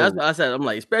cold. That's what I said. I'm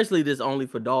like, especially this Only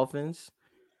for Dolphins.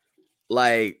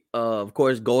 Like, of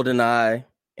course, GoldenEye.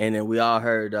 And then we all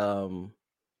heard the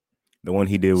one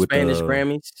he did with Spanish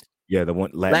Grammys. Yeah, the one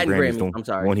Latin Grammys. I'm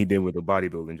sorry. The one he did with the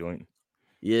bodybuilding joint.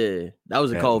 Yeah, that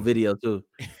was a cold video too.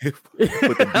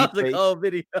 That was a cold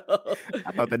video.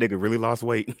 I thought that nigga really lost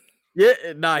weight. Yeah,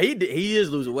 nah, he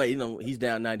is losing weight. He's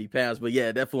down 90 pounds, but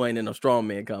yeah, that fool ain't in no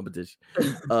strongman competition.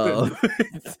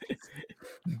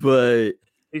 But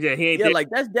like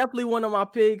that's definitely one of my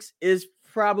picks. It's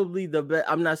probably the best.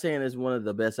 I'm not saying it's one of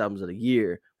the best albums of the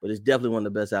year, but it's definitely one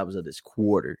of the best albums of this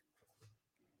quarter.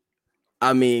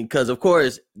 I mean, because of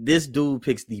course, this dude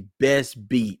picks the best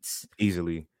beats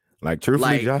easily. Like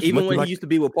truthfully, Josh, even when he used to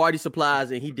be with Party Supplies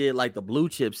and he did like the Blue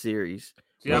Chip series.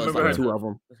 Yeah, I remember two of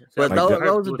them. But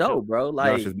those are dope, bro.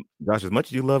 Like Josh, as much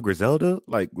as you love Griselda,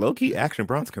 like low key, Action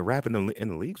Bronson can rap in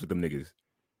the leagues with them niggas.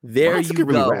 There Bronson you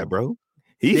go, really rap, bro.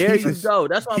 There you go.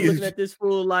 That's why I'm looking at this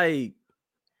fool like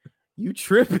you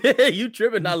tripping. You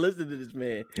tripping not listening to this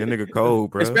man. That nigga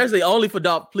cold, bro. Especially Only for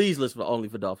Dolphins. Please listen for Only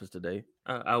for Dolphins today.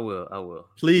 I will.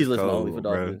 Please listen for Only for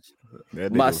Dolphins.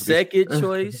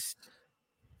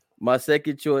 My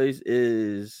second choice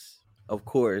is, of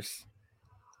course,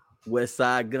 West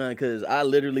Side Gun, because I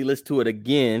literally listened to it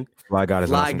again. Fly God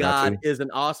is an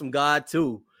awesome God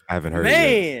too. I haven't heard it.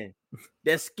 Man,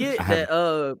 that skit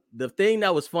the thing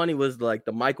that was funny was like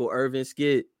the Michael Irvin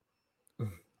skit.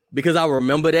 Because I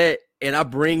remember that and I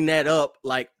bring that up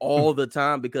like all the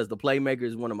time because the Playmaker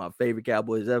is one of my favorite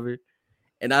Cowboys ever.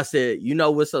 And I said, you know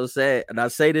what's so sad? And I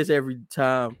say this every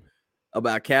time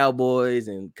about Cowboys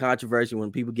and controversy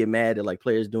when people get mad at like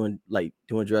players doing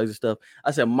drugs and stuff. I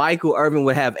said Michael Irvin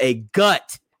would have a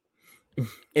gut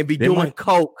and be doing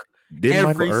coke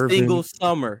every single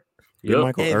summer.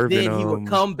 And then he would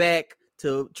come back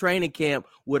to training camp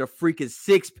with a freaking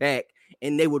 6-pack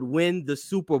and they would win the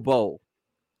Super Bowl.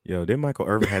 Yo, didn't Michael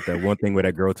Irvin have that one thing where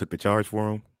that girl took the charge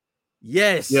for him?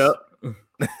 Yes. Yep.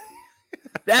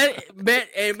 That man,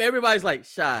 and everybody's like,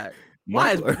 "Shot.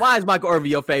 Why is Michael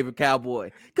Irvin your favorite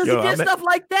Cowboy? Because he did stuff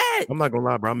like that." I'm not gonna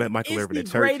lie, bro. I met Michael Irvin at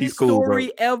church. Greatest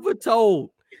story ever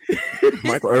told.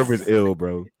 Michael Irvin's ill,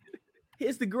 bro.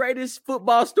 It's the greatest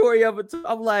football story ever told.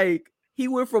 I'm like, he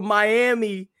went from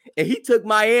Miami and he took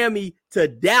Miami to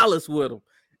Dallas with him.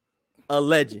 A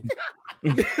legend.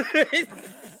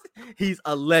 He's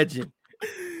a legend.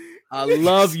 I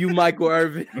love you, Michael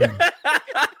Irvin.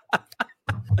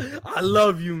 I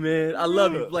love you, man. I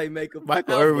love you, playmaker.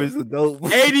 Michael Irvin's the GOAT.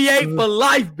 88 for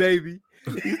life, baby.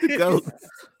 He's the GOAT.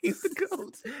 He's the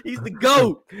GOAT. He's the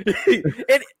GOAT.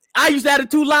 And I used to have the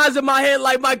 2 lines in my head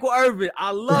like Michael Irvin.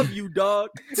 I love you, dog.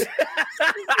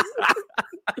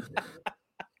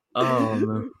 Oh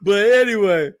man. But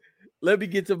anyway, let me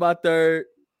get to my third.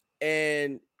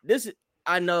 And this,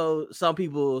 I know some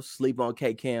people sleep on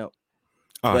K Camp,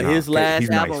 but his last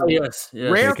album, nice.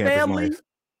 Yes. Rare Family. Nice.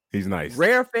 He's nice.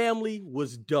 Rare Family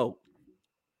was dope.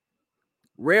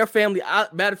 Rare Family.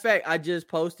 Matter of fact, I just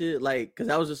posted because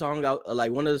that was a song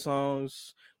one of the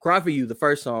songs. Cry for You, the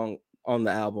first song on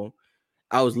the album,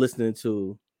 I was listening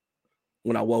to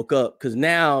when I woke up. Because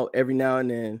now, every now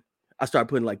and then, I start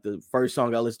putting the first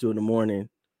song I listen to in the morning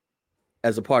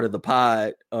as a part of the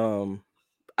pod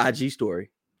IG story.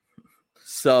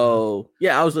 So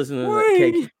yeah, I was listening to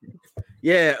Cake.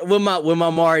 Yeah, with my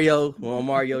Mario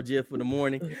GIF for the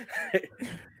morning.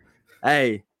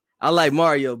 Hey, I like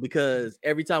Mario because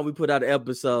every time we put out an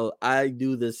episode, I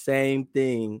do the same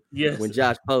thing. Yes. When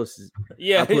Josh posts.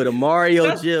 Yeah, I put a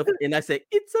Mario GIF and I say,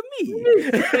 "It's a me."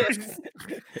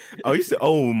 Oh, you said,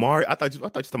 "Oh, Mario." I thought you were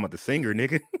talking about the singer,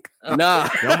 nigga. Nah,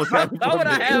 why would I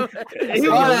have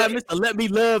Mr. Let Me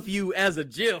Love You as a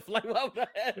GIF? Like, why would I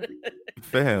have it?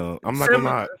 Fam, I'm not gonna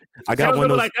lie. I got one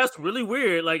of those. That's really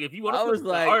weird. Like, if you want to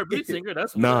put R&B singer,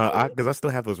 that's nah. Because I still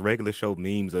have those regular show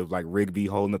memes of Rigby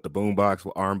holding up the boombox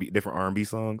with R&B, different R&B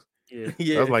songs.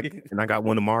 Yeah. I was like, and I got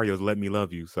one of Mario's "Let Me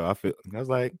Love You." So I was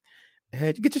like,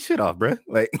 "Hey, get your shit off, bro."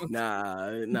 Like,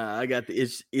 nah. I got the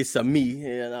it's a me,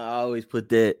 and I always put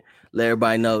that. Let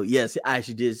everybody know. Yes, I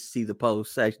actually did see the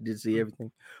post. I actually did see everything.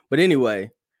 But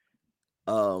anyway,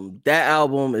 that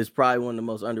album is probably one of the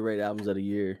most underrated albums of the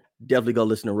year. Definitely go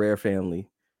listen to Rare Family.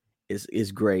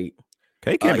 It's great.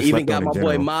 Even got my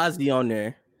boy Mozzie on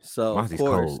there. So Mozzie's of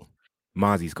course, cold.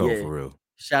 Mozzie's cold for real.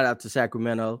 Shout out to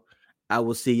Sacramento. I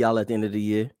will see y'all at the end of the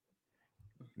year.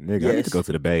 Nigga, I need to go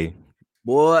to the Bay.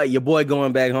 Boy, your boy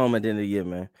going back home at the end of the year,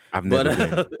 man. I've never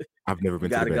been. I've never been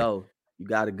to the Bay. You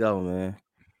gotta go, man.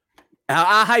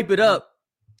 I hype it up.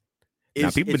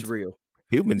 It's real.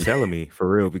 People been telling me for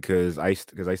real because I used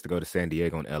to go to San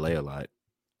Diego and LA a lot,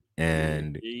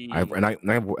 and I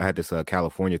had this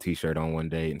California T-shirt on one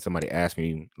day, and somebody asked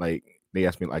me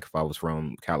if I was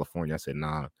from California. I said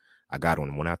nah, I got one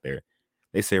and went out there.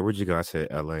 They said, "Where'd you go?" I said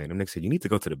LA, and then they said, "You need to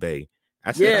go to the Bay."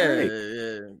 I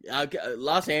said, yeah.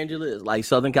 Los Angeles, like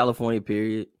Southern California,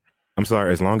 period. I'm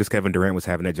sorry, as long as Kevin Durant was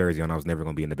having that jersey on, I was never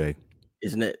gonna be in the Bay.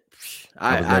 Isn't it?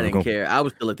 I didn't care. I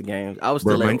was still at the games. I was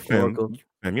still at Oracle.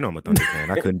 Man, you know I'm a Thunder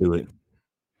fan. I couldn't do it.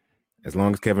 As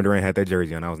long as Kevin Durant had that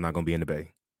jersey on, I was not going to be in the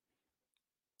Bay.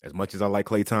 As much as I like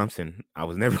Klay Thompson, I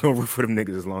was never going to root for them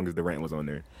niggas as long as Durant was on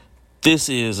there. This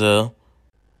is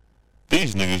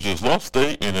These niggas just lost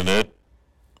their internet.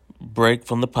 Break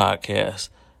from the podcast.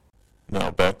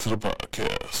 Now back to the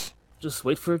podcast. Just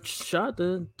wait for a shot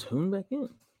to tune back in.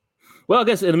 Well, I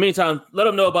guess in the meantime, let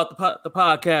them know about the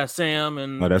podcast, Sam,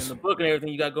 and the book and everything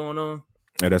you got going on.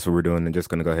 Yeah, that's what we're doing, and just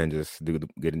gonna go ahead and just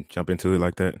jump into it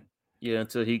like that. Yeah,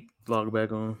 until he log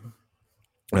back on.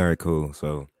 All right, cool.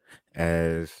 So,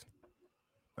 as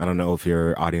I don't know if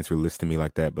your audience will listen to me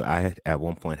like that, but I had at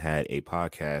one point had a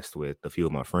podcast with a few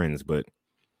of my friends, but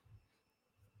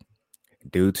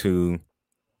due to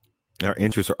our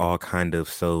interests are all kind of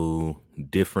so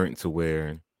different to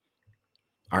where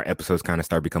our episodes kind of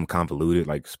start becoming convoluted,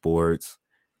 like sports.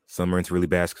 Some are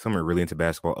into some are really into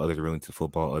basketball, others are really into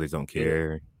football, others don't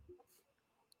care.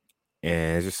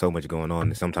 And there's just so much going on.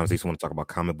 And sometimes they just want to talk about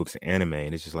comic books and anime,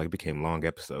 and it's just it became long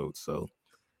episodes. So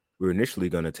we were initially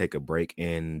going to take a break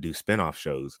and do spinoff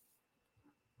shows.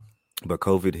 But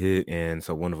COVID hit, and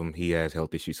so one of them, he has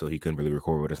health issues, so he couldn't really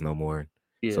record with us no more.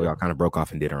 Yeah. So we all kind of broke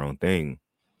off and did our own thing.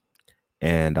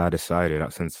 And I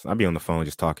decided, since I'll be on the phone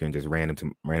just talking just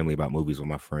randomly about movies with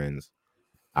my friends,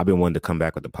 I've been wanting to come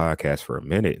back with the podcast for a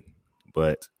minute,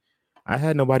 but I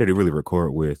had nobody to really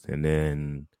record with. And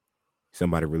then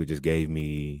somebody really just gave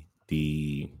me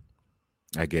the,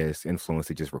 I guess, influence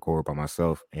to just record by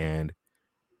myself. And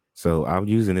so I'm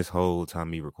using this whole time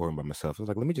me recording by myself. I was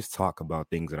like, let me just talk about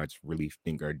things that I just really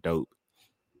think are dope.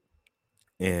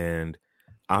 And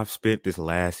I've spent this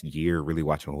last year really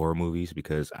watching horror movies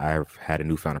because I've had a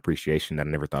newfound appreciation that I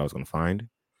never thought I was going to find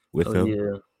with them.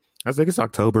 Yeah. I was like, it's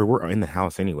October. We're in the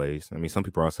house anyways. I mean, some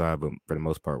people are outside, but for the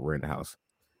most part, we're in the house.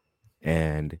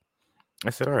 And I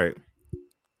said, all right,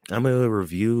 I'm going to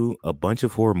review a bunch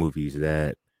of horror movies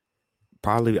that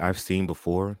probably I've seen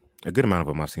before. A good amount of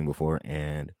them I've seen before.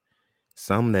 And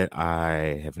some that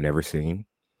I have never seen.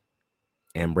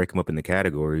 And break them up into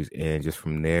categories. And just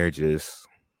from there, just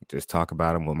talk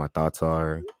about them, what my thoughts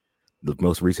are. The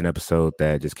most recent episode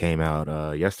that just came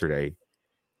out yesterday,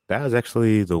 that was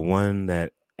actually the one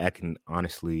that I can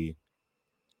honestly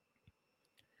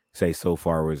say so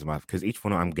far was because each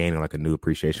one I'm gaining like a new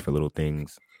appreciation for little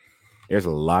things. There's a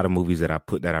lot of movies that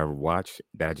I watch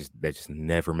that just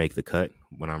never make the cut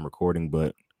when I'm recording,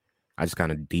 but I just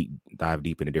kind of dive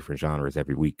deep into different genres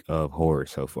every week of horror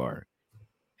so far.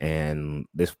 And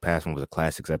this past one was a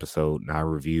classics episode, and I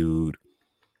reviewed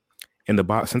in the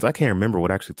box, since I can't remember what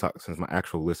I actually talked, since my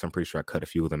actual list, I'm pretty sure I cut a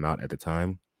few of them out at the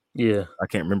time. Yeah. I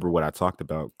can't remember what I talked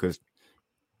about because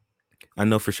I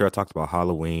know for sure I talked about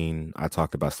Halloween. I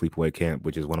talked about Sleepaway Camp,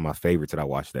 which is one of my favorites that I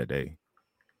watched that day.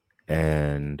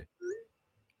 And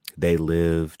They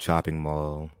Live, Chopping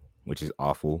Mall, which is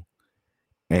awful.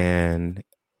 And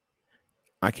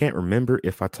I can't remember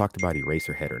if I talked about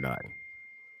Eraserhead or not.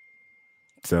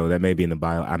 So that may be in the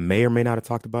bio. I may or may not have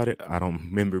talked about it. I don't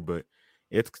remember, but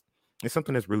it's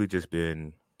something that's really just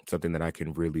been something that I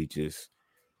can really just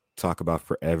talk about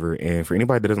forever. And for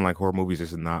anybody that doesn't like horror movies,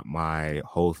 this is not my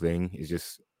whole thing. It's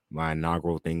just my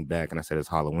inaugural thing back. And I said it's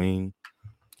Halloween.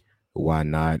 Why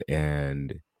not?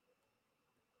 And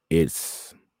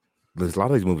there's a lot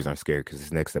of these movies aren't scary because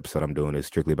this next episode I'm doing is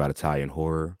strictly about Italian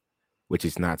horror, which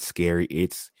is not scary.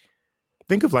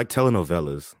 Think of like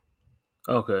telenovelas.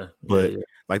 Okay. But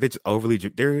like they're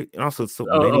just they're also so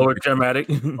over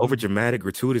dramatic,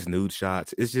 gratuitous nude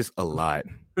shots. It's just a lot.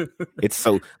 It's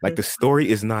so like the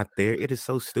story is not there. It is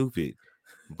so stupid.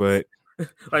 But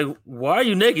like, why are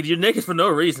you naked? You're naked for no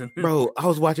reason. Bro, I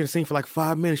was watching the scene for like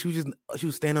 5 minutes. She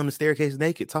was standing on the staircase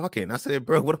naked talking. I said,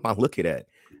 bro, what am I looking at?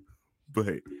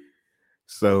 But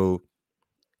so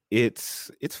it's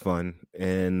fun.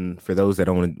 And for those that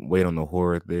don't want to wait on the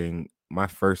horror thing,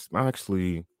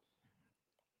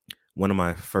 one of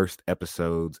my first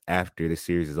episodes after the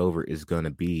series is over is gonna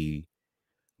be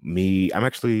me. I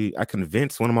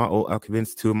convinced two of my old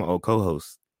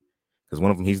co-hosts, because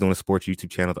one of them, he's doing a sports YouTube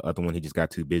channel. The other one, he just got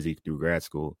too busy through grad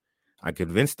school. I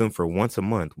convinced them for once a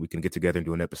month we can get together and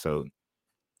do an episode.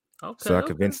 Okay. So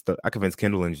I convinced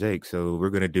Kendall and Jake. So we're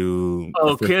gonna do.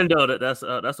 Oh, Kendall, that's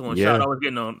the one. Yeah. Shot I was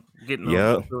getting on.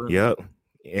 Yep.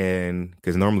 And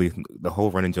because normally the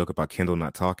whole running joke about Kendall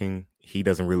not talking, he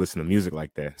doesn't really listen to music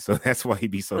like that. So that's why he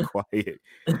be so quiet.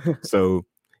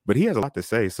 But he has a lot to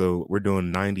say. So we're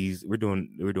doing 90s. We're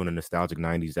doing a nostalgic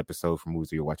 90s episode from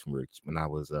movies we were watching when I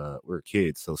was we were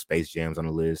kids. So Space Jam's on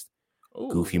the list. Ooh.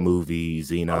 Goofy Movie,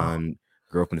 Xenon,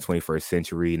 Grew Up in the 21st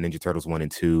Century, Ninja Turtles 1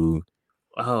 and 2.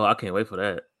 Oh, I can't wait for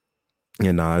that.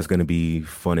 Yeah, it's gonna be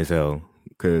fun as hell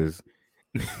because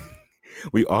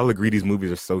we all agree these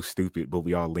movies are so stupid, but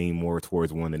we all lean more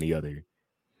towards one than the other.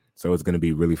 So it's gonna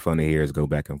be really fun to hear us go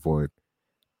back and forth.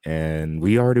 And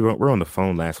we're on the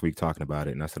phone last week talking about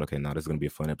it, and I said, okay, now this is gonna be a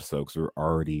fun episode because we're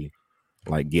already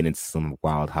like getting into some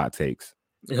wild hot takes.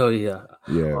 Oh yeah,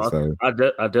 yeah. Well, so I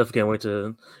definitely can't wait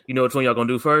to. You know which one y'all gonna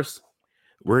do first?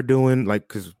 We're doing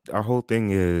because our whole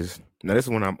thing is now. This is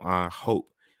when I'm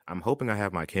hoping I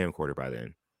have my camcorder by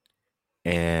then,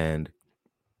 and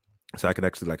so I could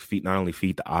actually not only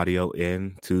feed the audio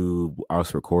in to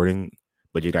us recording,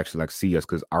 but you can actually see us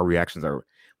because our reactions are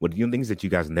things that you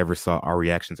guys never saw. Our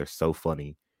reactions are so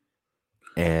funny,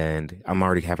 and I'm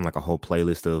already having a whole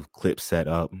playlist of clips set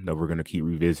up that we're gonna keep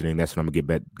revisiting. That's when I'm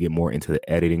gonna get more into the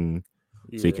editing,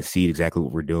 so you can see exactly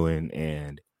what we're doing.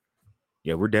 And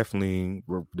yeah, we're doing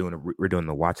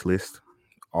the watch list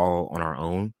all on our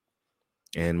own,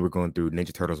 and we're going through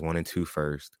Ninja Turtles 1 and 2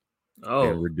 first. Oh,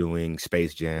 and we're doing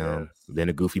Space Jam, then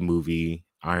a Goofy Movie,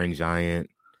 Iron Giant,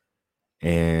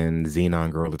 and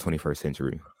Xenon Girl of the 21st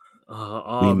Century.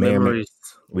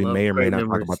 We may or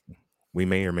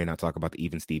may not talk about the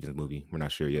Even Stevens movie. We're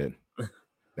not sure yet.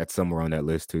 That's somewhere on that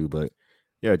list too. But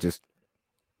yeah, just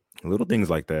Little things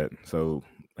like that. So,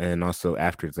 and also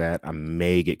after that, I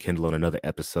may get Kindle on another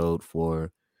episode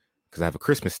because I have a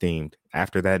Christmas themed.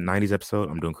 After that 90s episode,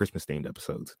 I'm doing Christmas themed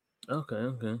episodes.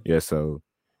 Okay. Yeah, so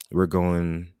we're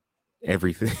going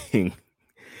everything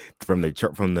from the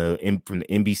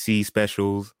NBC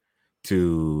specials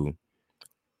to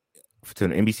the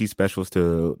NBC specials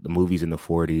to the movies in the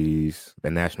 40s, the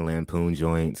National Lampoon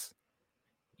joints.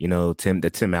 You know, the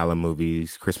Tim Allen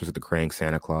movies, Christmas with the Crank,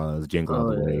 Santa Claus, Jingle All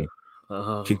the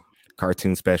Way.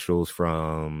 Cartoon specials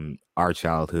from our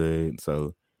childhood.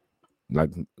 So like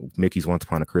Mickey's Once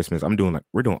Upon a Christmas.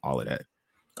 We're doing all of that.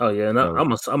 Oh yeah, no,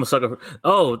 I'm a sucker for.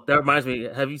 Oh, that reminds me.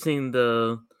 Have you seen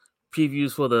the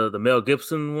previews for the Mel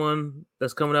Gibson one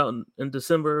that's coming out in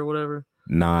December or whatever?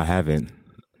 Nah, I haven't.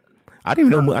 I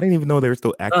didn't even know they were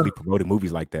still actively promoting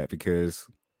movies like that because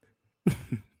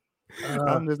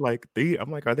I'm just like,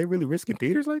 are they really risking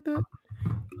theaters like that?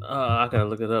 I gotta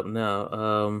look it up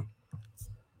now.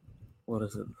 What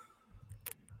is it?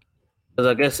 Because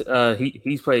I guess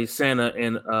he's played Santa,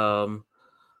 and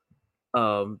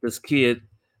this kid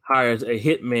hires a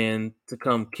hitman to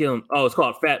come kill him. Oh, it's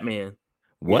called Fat Man.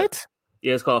 What?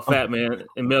 Yeah, it's called Fat Man,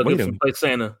 and Mel Gibson plays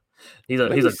Santa. He's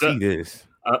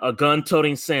a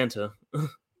gun-toting Santa.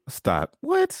 Stop.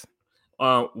 What?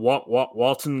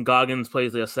 Walton Goggins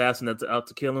plays the assassin that's out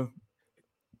to kill him.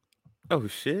 Oh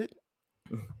shit.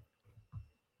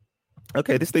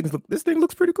 Okay, this thing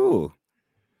looks pretty cool.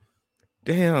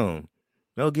 Damn.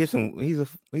 Mel Gibson, he's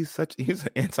an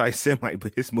anti-Semite,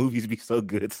 but his movies be so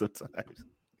good sometimes.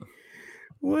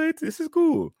 What? This is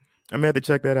cool. I'm gonna have to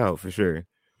check that out for sure.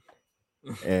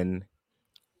 And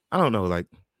I don't know, like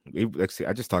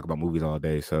I just talk about movies all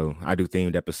day, so I do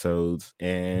themed episodes,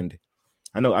 and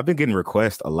I know I've been getting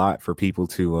requests a lot for people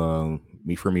to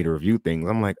for me to review things.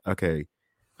 I'm like, okay,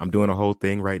 I'm doing a whole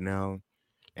thing right now,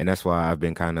 and that's why I've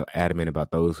been kind of adamant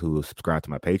about those who subscribe to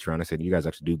my Patreon. I said, you guys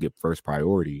actually do get first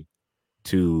priority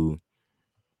to.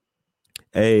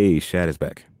 Hey, Shad is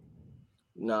back.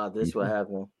 Nah, this is what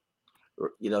happened.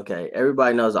 Okay,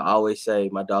 everybody knows I always say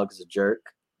my dog is a jerk.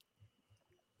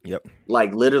 Yep.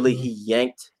 Like literally, he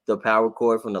yanked the power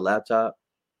cord from the laptop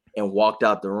and walked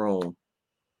out the room.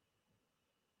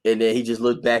 And then he just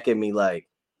looked back at me like,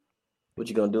 what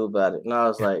you gonna do about it? And I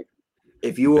was like,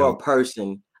 if you were a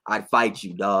person, I'd fight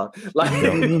you, dog. Like,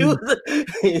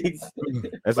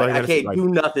 that's like I can't do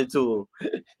nothing to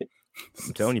him.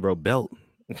 I'm telling you, bro, belt.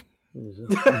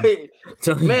 Man,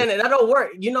 and that don't work.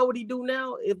 You know what he do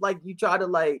now? If like you try to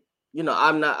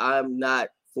I'm not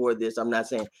for this. I'm not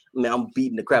saying, I'm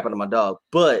beating the crap out of my dog.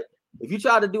 But if you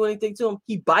try to do anything to him,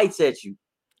 he bites at you.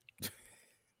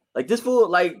 Like this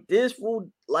fool,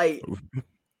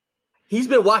 he's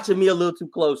been watching me a little too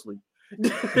closely.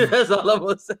 That's all I'm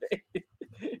gonna say.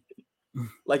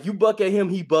 Like you buck at him,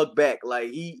 he buck back.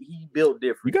 Like he built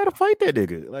different. You gotta fight that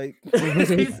nigga. Like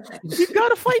you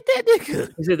gotta fight that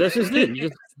nigga. He said that's just it.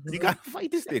 You gotta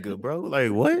fight this nigga, bro.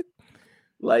 Like what?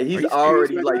 Like he's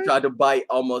already tried to bite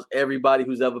almost everybody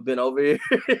who's ever been over here.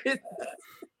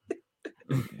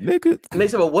 Nigga. And they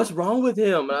said, well, what's wrong with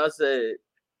him? And I said,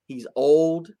 he's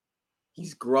old,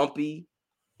 he's grumpy,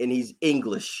 and he's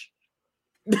English.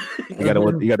 You got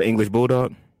the English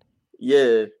bulldog?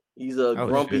 Yeah, he's a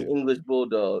grumpy English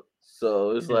bulldog.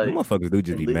 So it's like motherfuckers do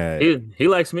just be mad. He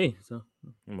likes me. So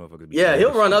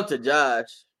he'll run up to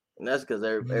Josh, and that's because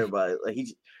everybody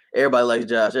everybody likes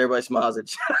Josh. Everybody smiles at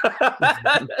Josh.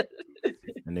 That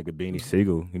nigga Beanie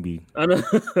Siegel, he be that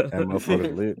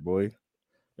motherfucker lit, boy.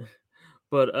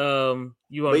 But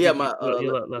you want? But yeah,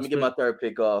 let me get my third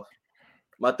pick off.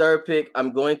 My third pick,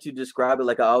 I'm going to describe it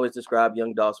like I always describe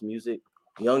Young Dolph's music.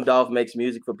 Young Dolph makes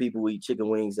music for people who eat chicken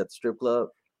wings at the strip club.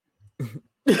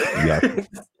 Yeah.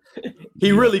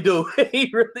 He really do. He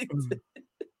really do.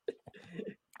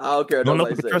 I don't care. I don't know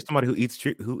if I trust somebody who eats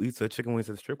chicken wings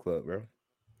at the strip club, bro.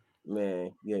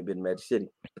 Man, you ain't been in Magic City,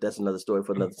 but that's another story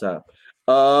for another time.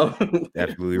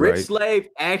 Absolutely Rich right. Slave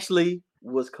actually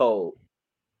was cold.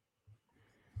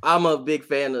 I'm a big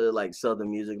fan of like Southern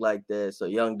music like that. So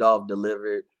Young Dolph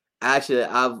delivered. Actually,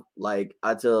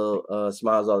 I tell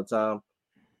Smiles all the time.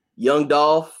 Young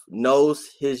Dolph knows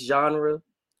his genre.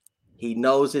 He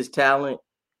knows his talent,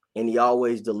 and he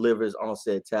always delivers on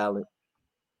said talent.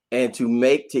 And to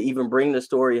even bring the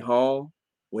story home,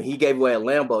 when he gave away a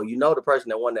Lambo, the person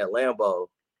that won that Lambo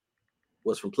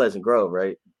was from Pleasant Grove,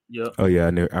 right? Yeah. Oh yeah,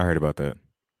 I heard about that.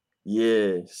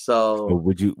 Yeah. So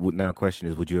now question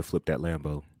is, would you have flipped that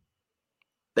Lambo?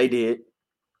 They did.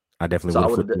 I definitely would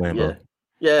have flipped the Lambo.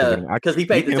 Yeah, because he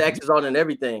paid the taxes on it and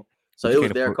everything. So it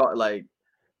was their car. Like,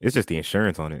 it's just the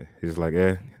insurance on it. It's like,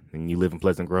 and you live in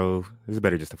Pleasant Grove. It's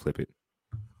better just to flip it.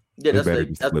 Yeah,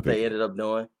 that's what they ended up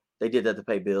doing. They did that to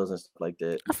pay bills and stuff like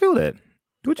that. I feel that.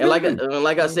 Do what you And gotta do.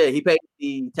 like I said, he paid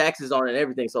the taxes on it and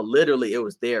everything. So literally, it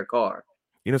was their car.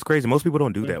 You know, it's crazy. Most people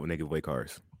don't do that when they give away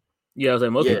cars. Yeah, I was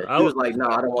like, most people, He was like, no,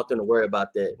 I don't want them to worry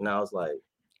about that. And I was like,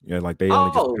 Yeah, like they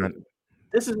only oh, just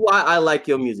this is why I like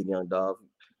your music, Young Dog.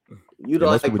 You know,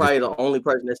 most like people probably the only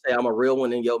person that say I'm a real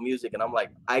one in your music, and I'm like,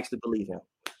 I actually believe him.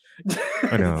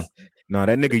 I know. No,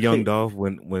 that nigga Young Dolph,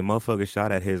 when motherfucker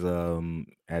shot at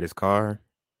his car.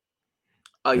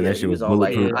 Oh and yeah, that he shit was was on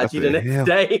like bulletproof. I IG the said, next hell.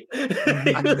 day.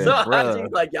 He I was said, on bruh.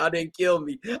 IG like, y'all didn't kill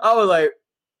me. I was like,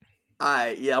 all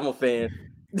right, yeah, I'm a fan.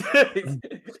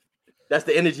 That's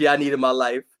the energy I need in my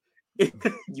life.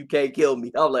 You can't kill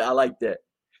me. I was like, I like that.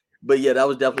 But yeah, that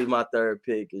was definitely my third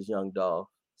pick is Young Dolph.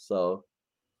 So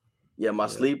yeah, my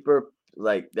sleeper,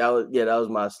 like that was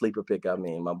my sleeper pick. I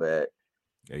mean, my bad.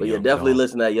 But yeah, Young definitely Dolph.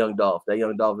 listen to that Young Dolph. That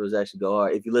Young Dolph was actually go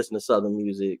hard. If you listen to Southern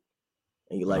music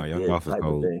and you like Young that Dolph is type of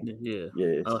cold. thing. yeah.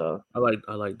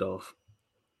 I like Dolph.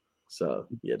 So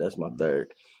yeah, that's my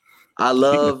third. I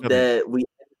love that we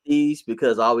had these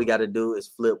because all we got to do is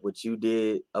flip what you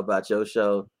did about your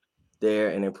show there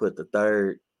and then put the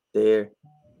third there.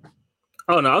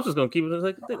 Oh no, I was just gonna keep it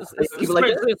like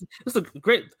it's a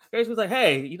great. It's like,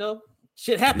 hey, you know,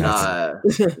 shit happens.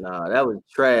 Nah, that was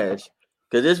trash.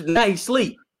 Cause now he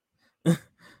sleep.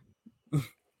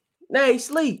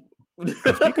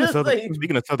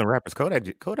 Speaking of Southern rappers, Kodak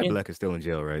Black is still in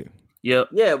jail, right? Yep.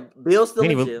 Yeah, Bill's still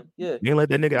in jail. Yeah. They didn't let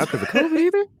that nigga out because of COVID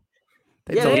either.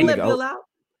 They didn't let Bill out.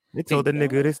 They told that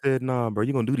nigga, they said, nah, bro,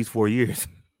 you gonna do these 4 years.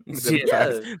 So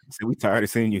we tired of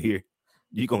seeing you here.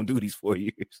 You gonna do these 4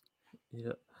 years.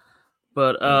 Yeah.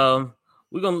 But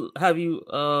we're gonna have you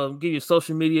give your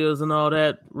social medias and all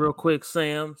that real quick,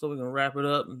 Sam, so we're gonna wrap it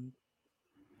up.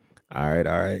 All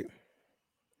right.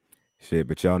 Shit,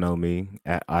 but y'all know me.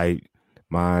 My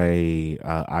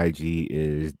IG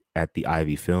is at the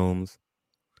Ivy Films,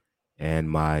 and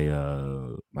my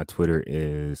Twitter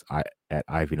is at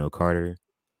Ivy No Carter.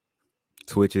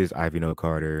 Twitch is Ivy No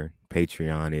Carter.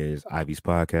 Patreon is Ivy's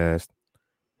Podcast.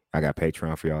 I got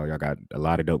Patreon for y'all. Y'all got a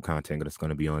lot of dope content that's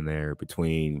going to be on there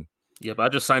between. Yep, I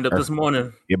just signed up this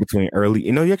morning. Yeah, between early,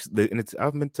 you know, you actually, and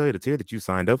I've been telling you the tier that you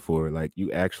signed up for. Like,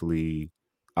 you actually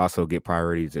also get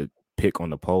priority to pick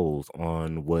on the polls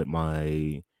on what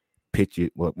my pitches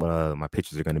are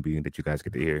going to be that you guys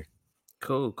get to hear.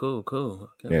 Cool.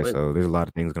 Yeah, so there's a lot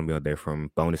of things going to be out there,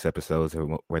 from bonus episodes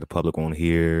where the public won't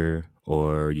hear,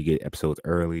 or you get episodes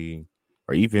early,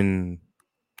 or even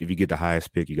if you get the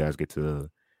highest pick, you guys get to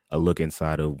a look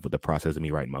inside of the process of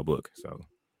me writing my book. So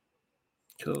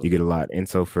cool. You get a lot. And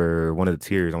so for one of the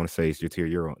tiers, I want to say it's your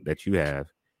tier that you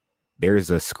have. There's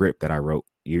a script that I wrote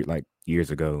years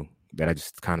ago that I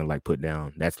just kind of like put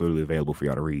down. That's literally available for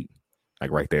y'all to read,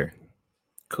 like right there.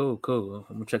 Cool.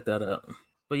 I'm gonna check that out.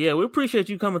 But yeah, we appreciate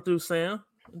you coming through, Sam.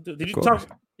 Did you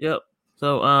talk? Yep.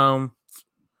 So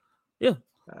yeah.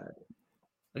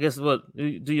 I guess what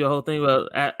do your whole thing. Well,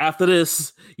 after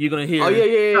this, you're gonna hear. Oh yeah.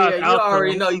 You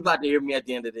already know you about to hear me at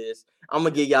the end of this. I'm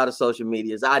gonna get y'all the social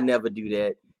medias. I never do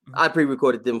that. I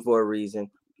pre-recorded them for a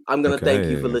reason. I'm gonna thank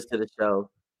you for listening to the show.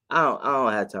 I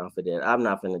don't have time for that. I'm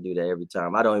not gonna do that every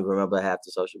time. I don't even remember half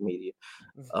the social media.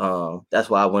 That's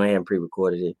why I went ahead and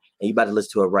pre-recorded it. And you about to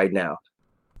listen to it right now.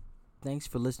 Thanks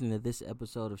for listening to this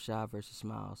episode of Shy vs.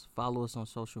 Smiles. Follow us on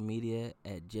social media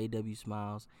at JW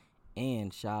Smiles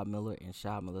and Shy Miller and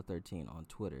Shy Miller 13 on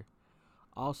Twitter.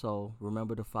 Also,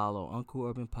 remember to follow Uncle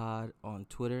Urban Pod on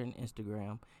Twitter and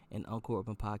Instagram, and Uncle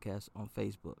Urban Podcast on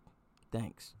Facebook.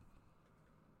 Thanks.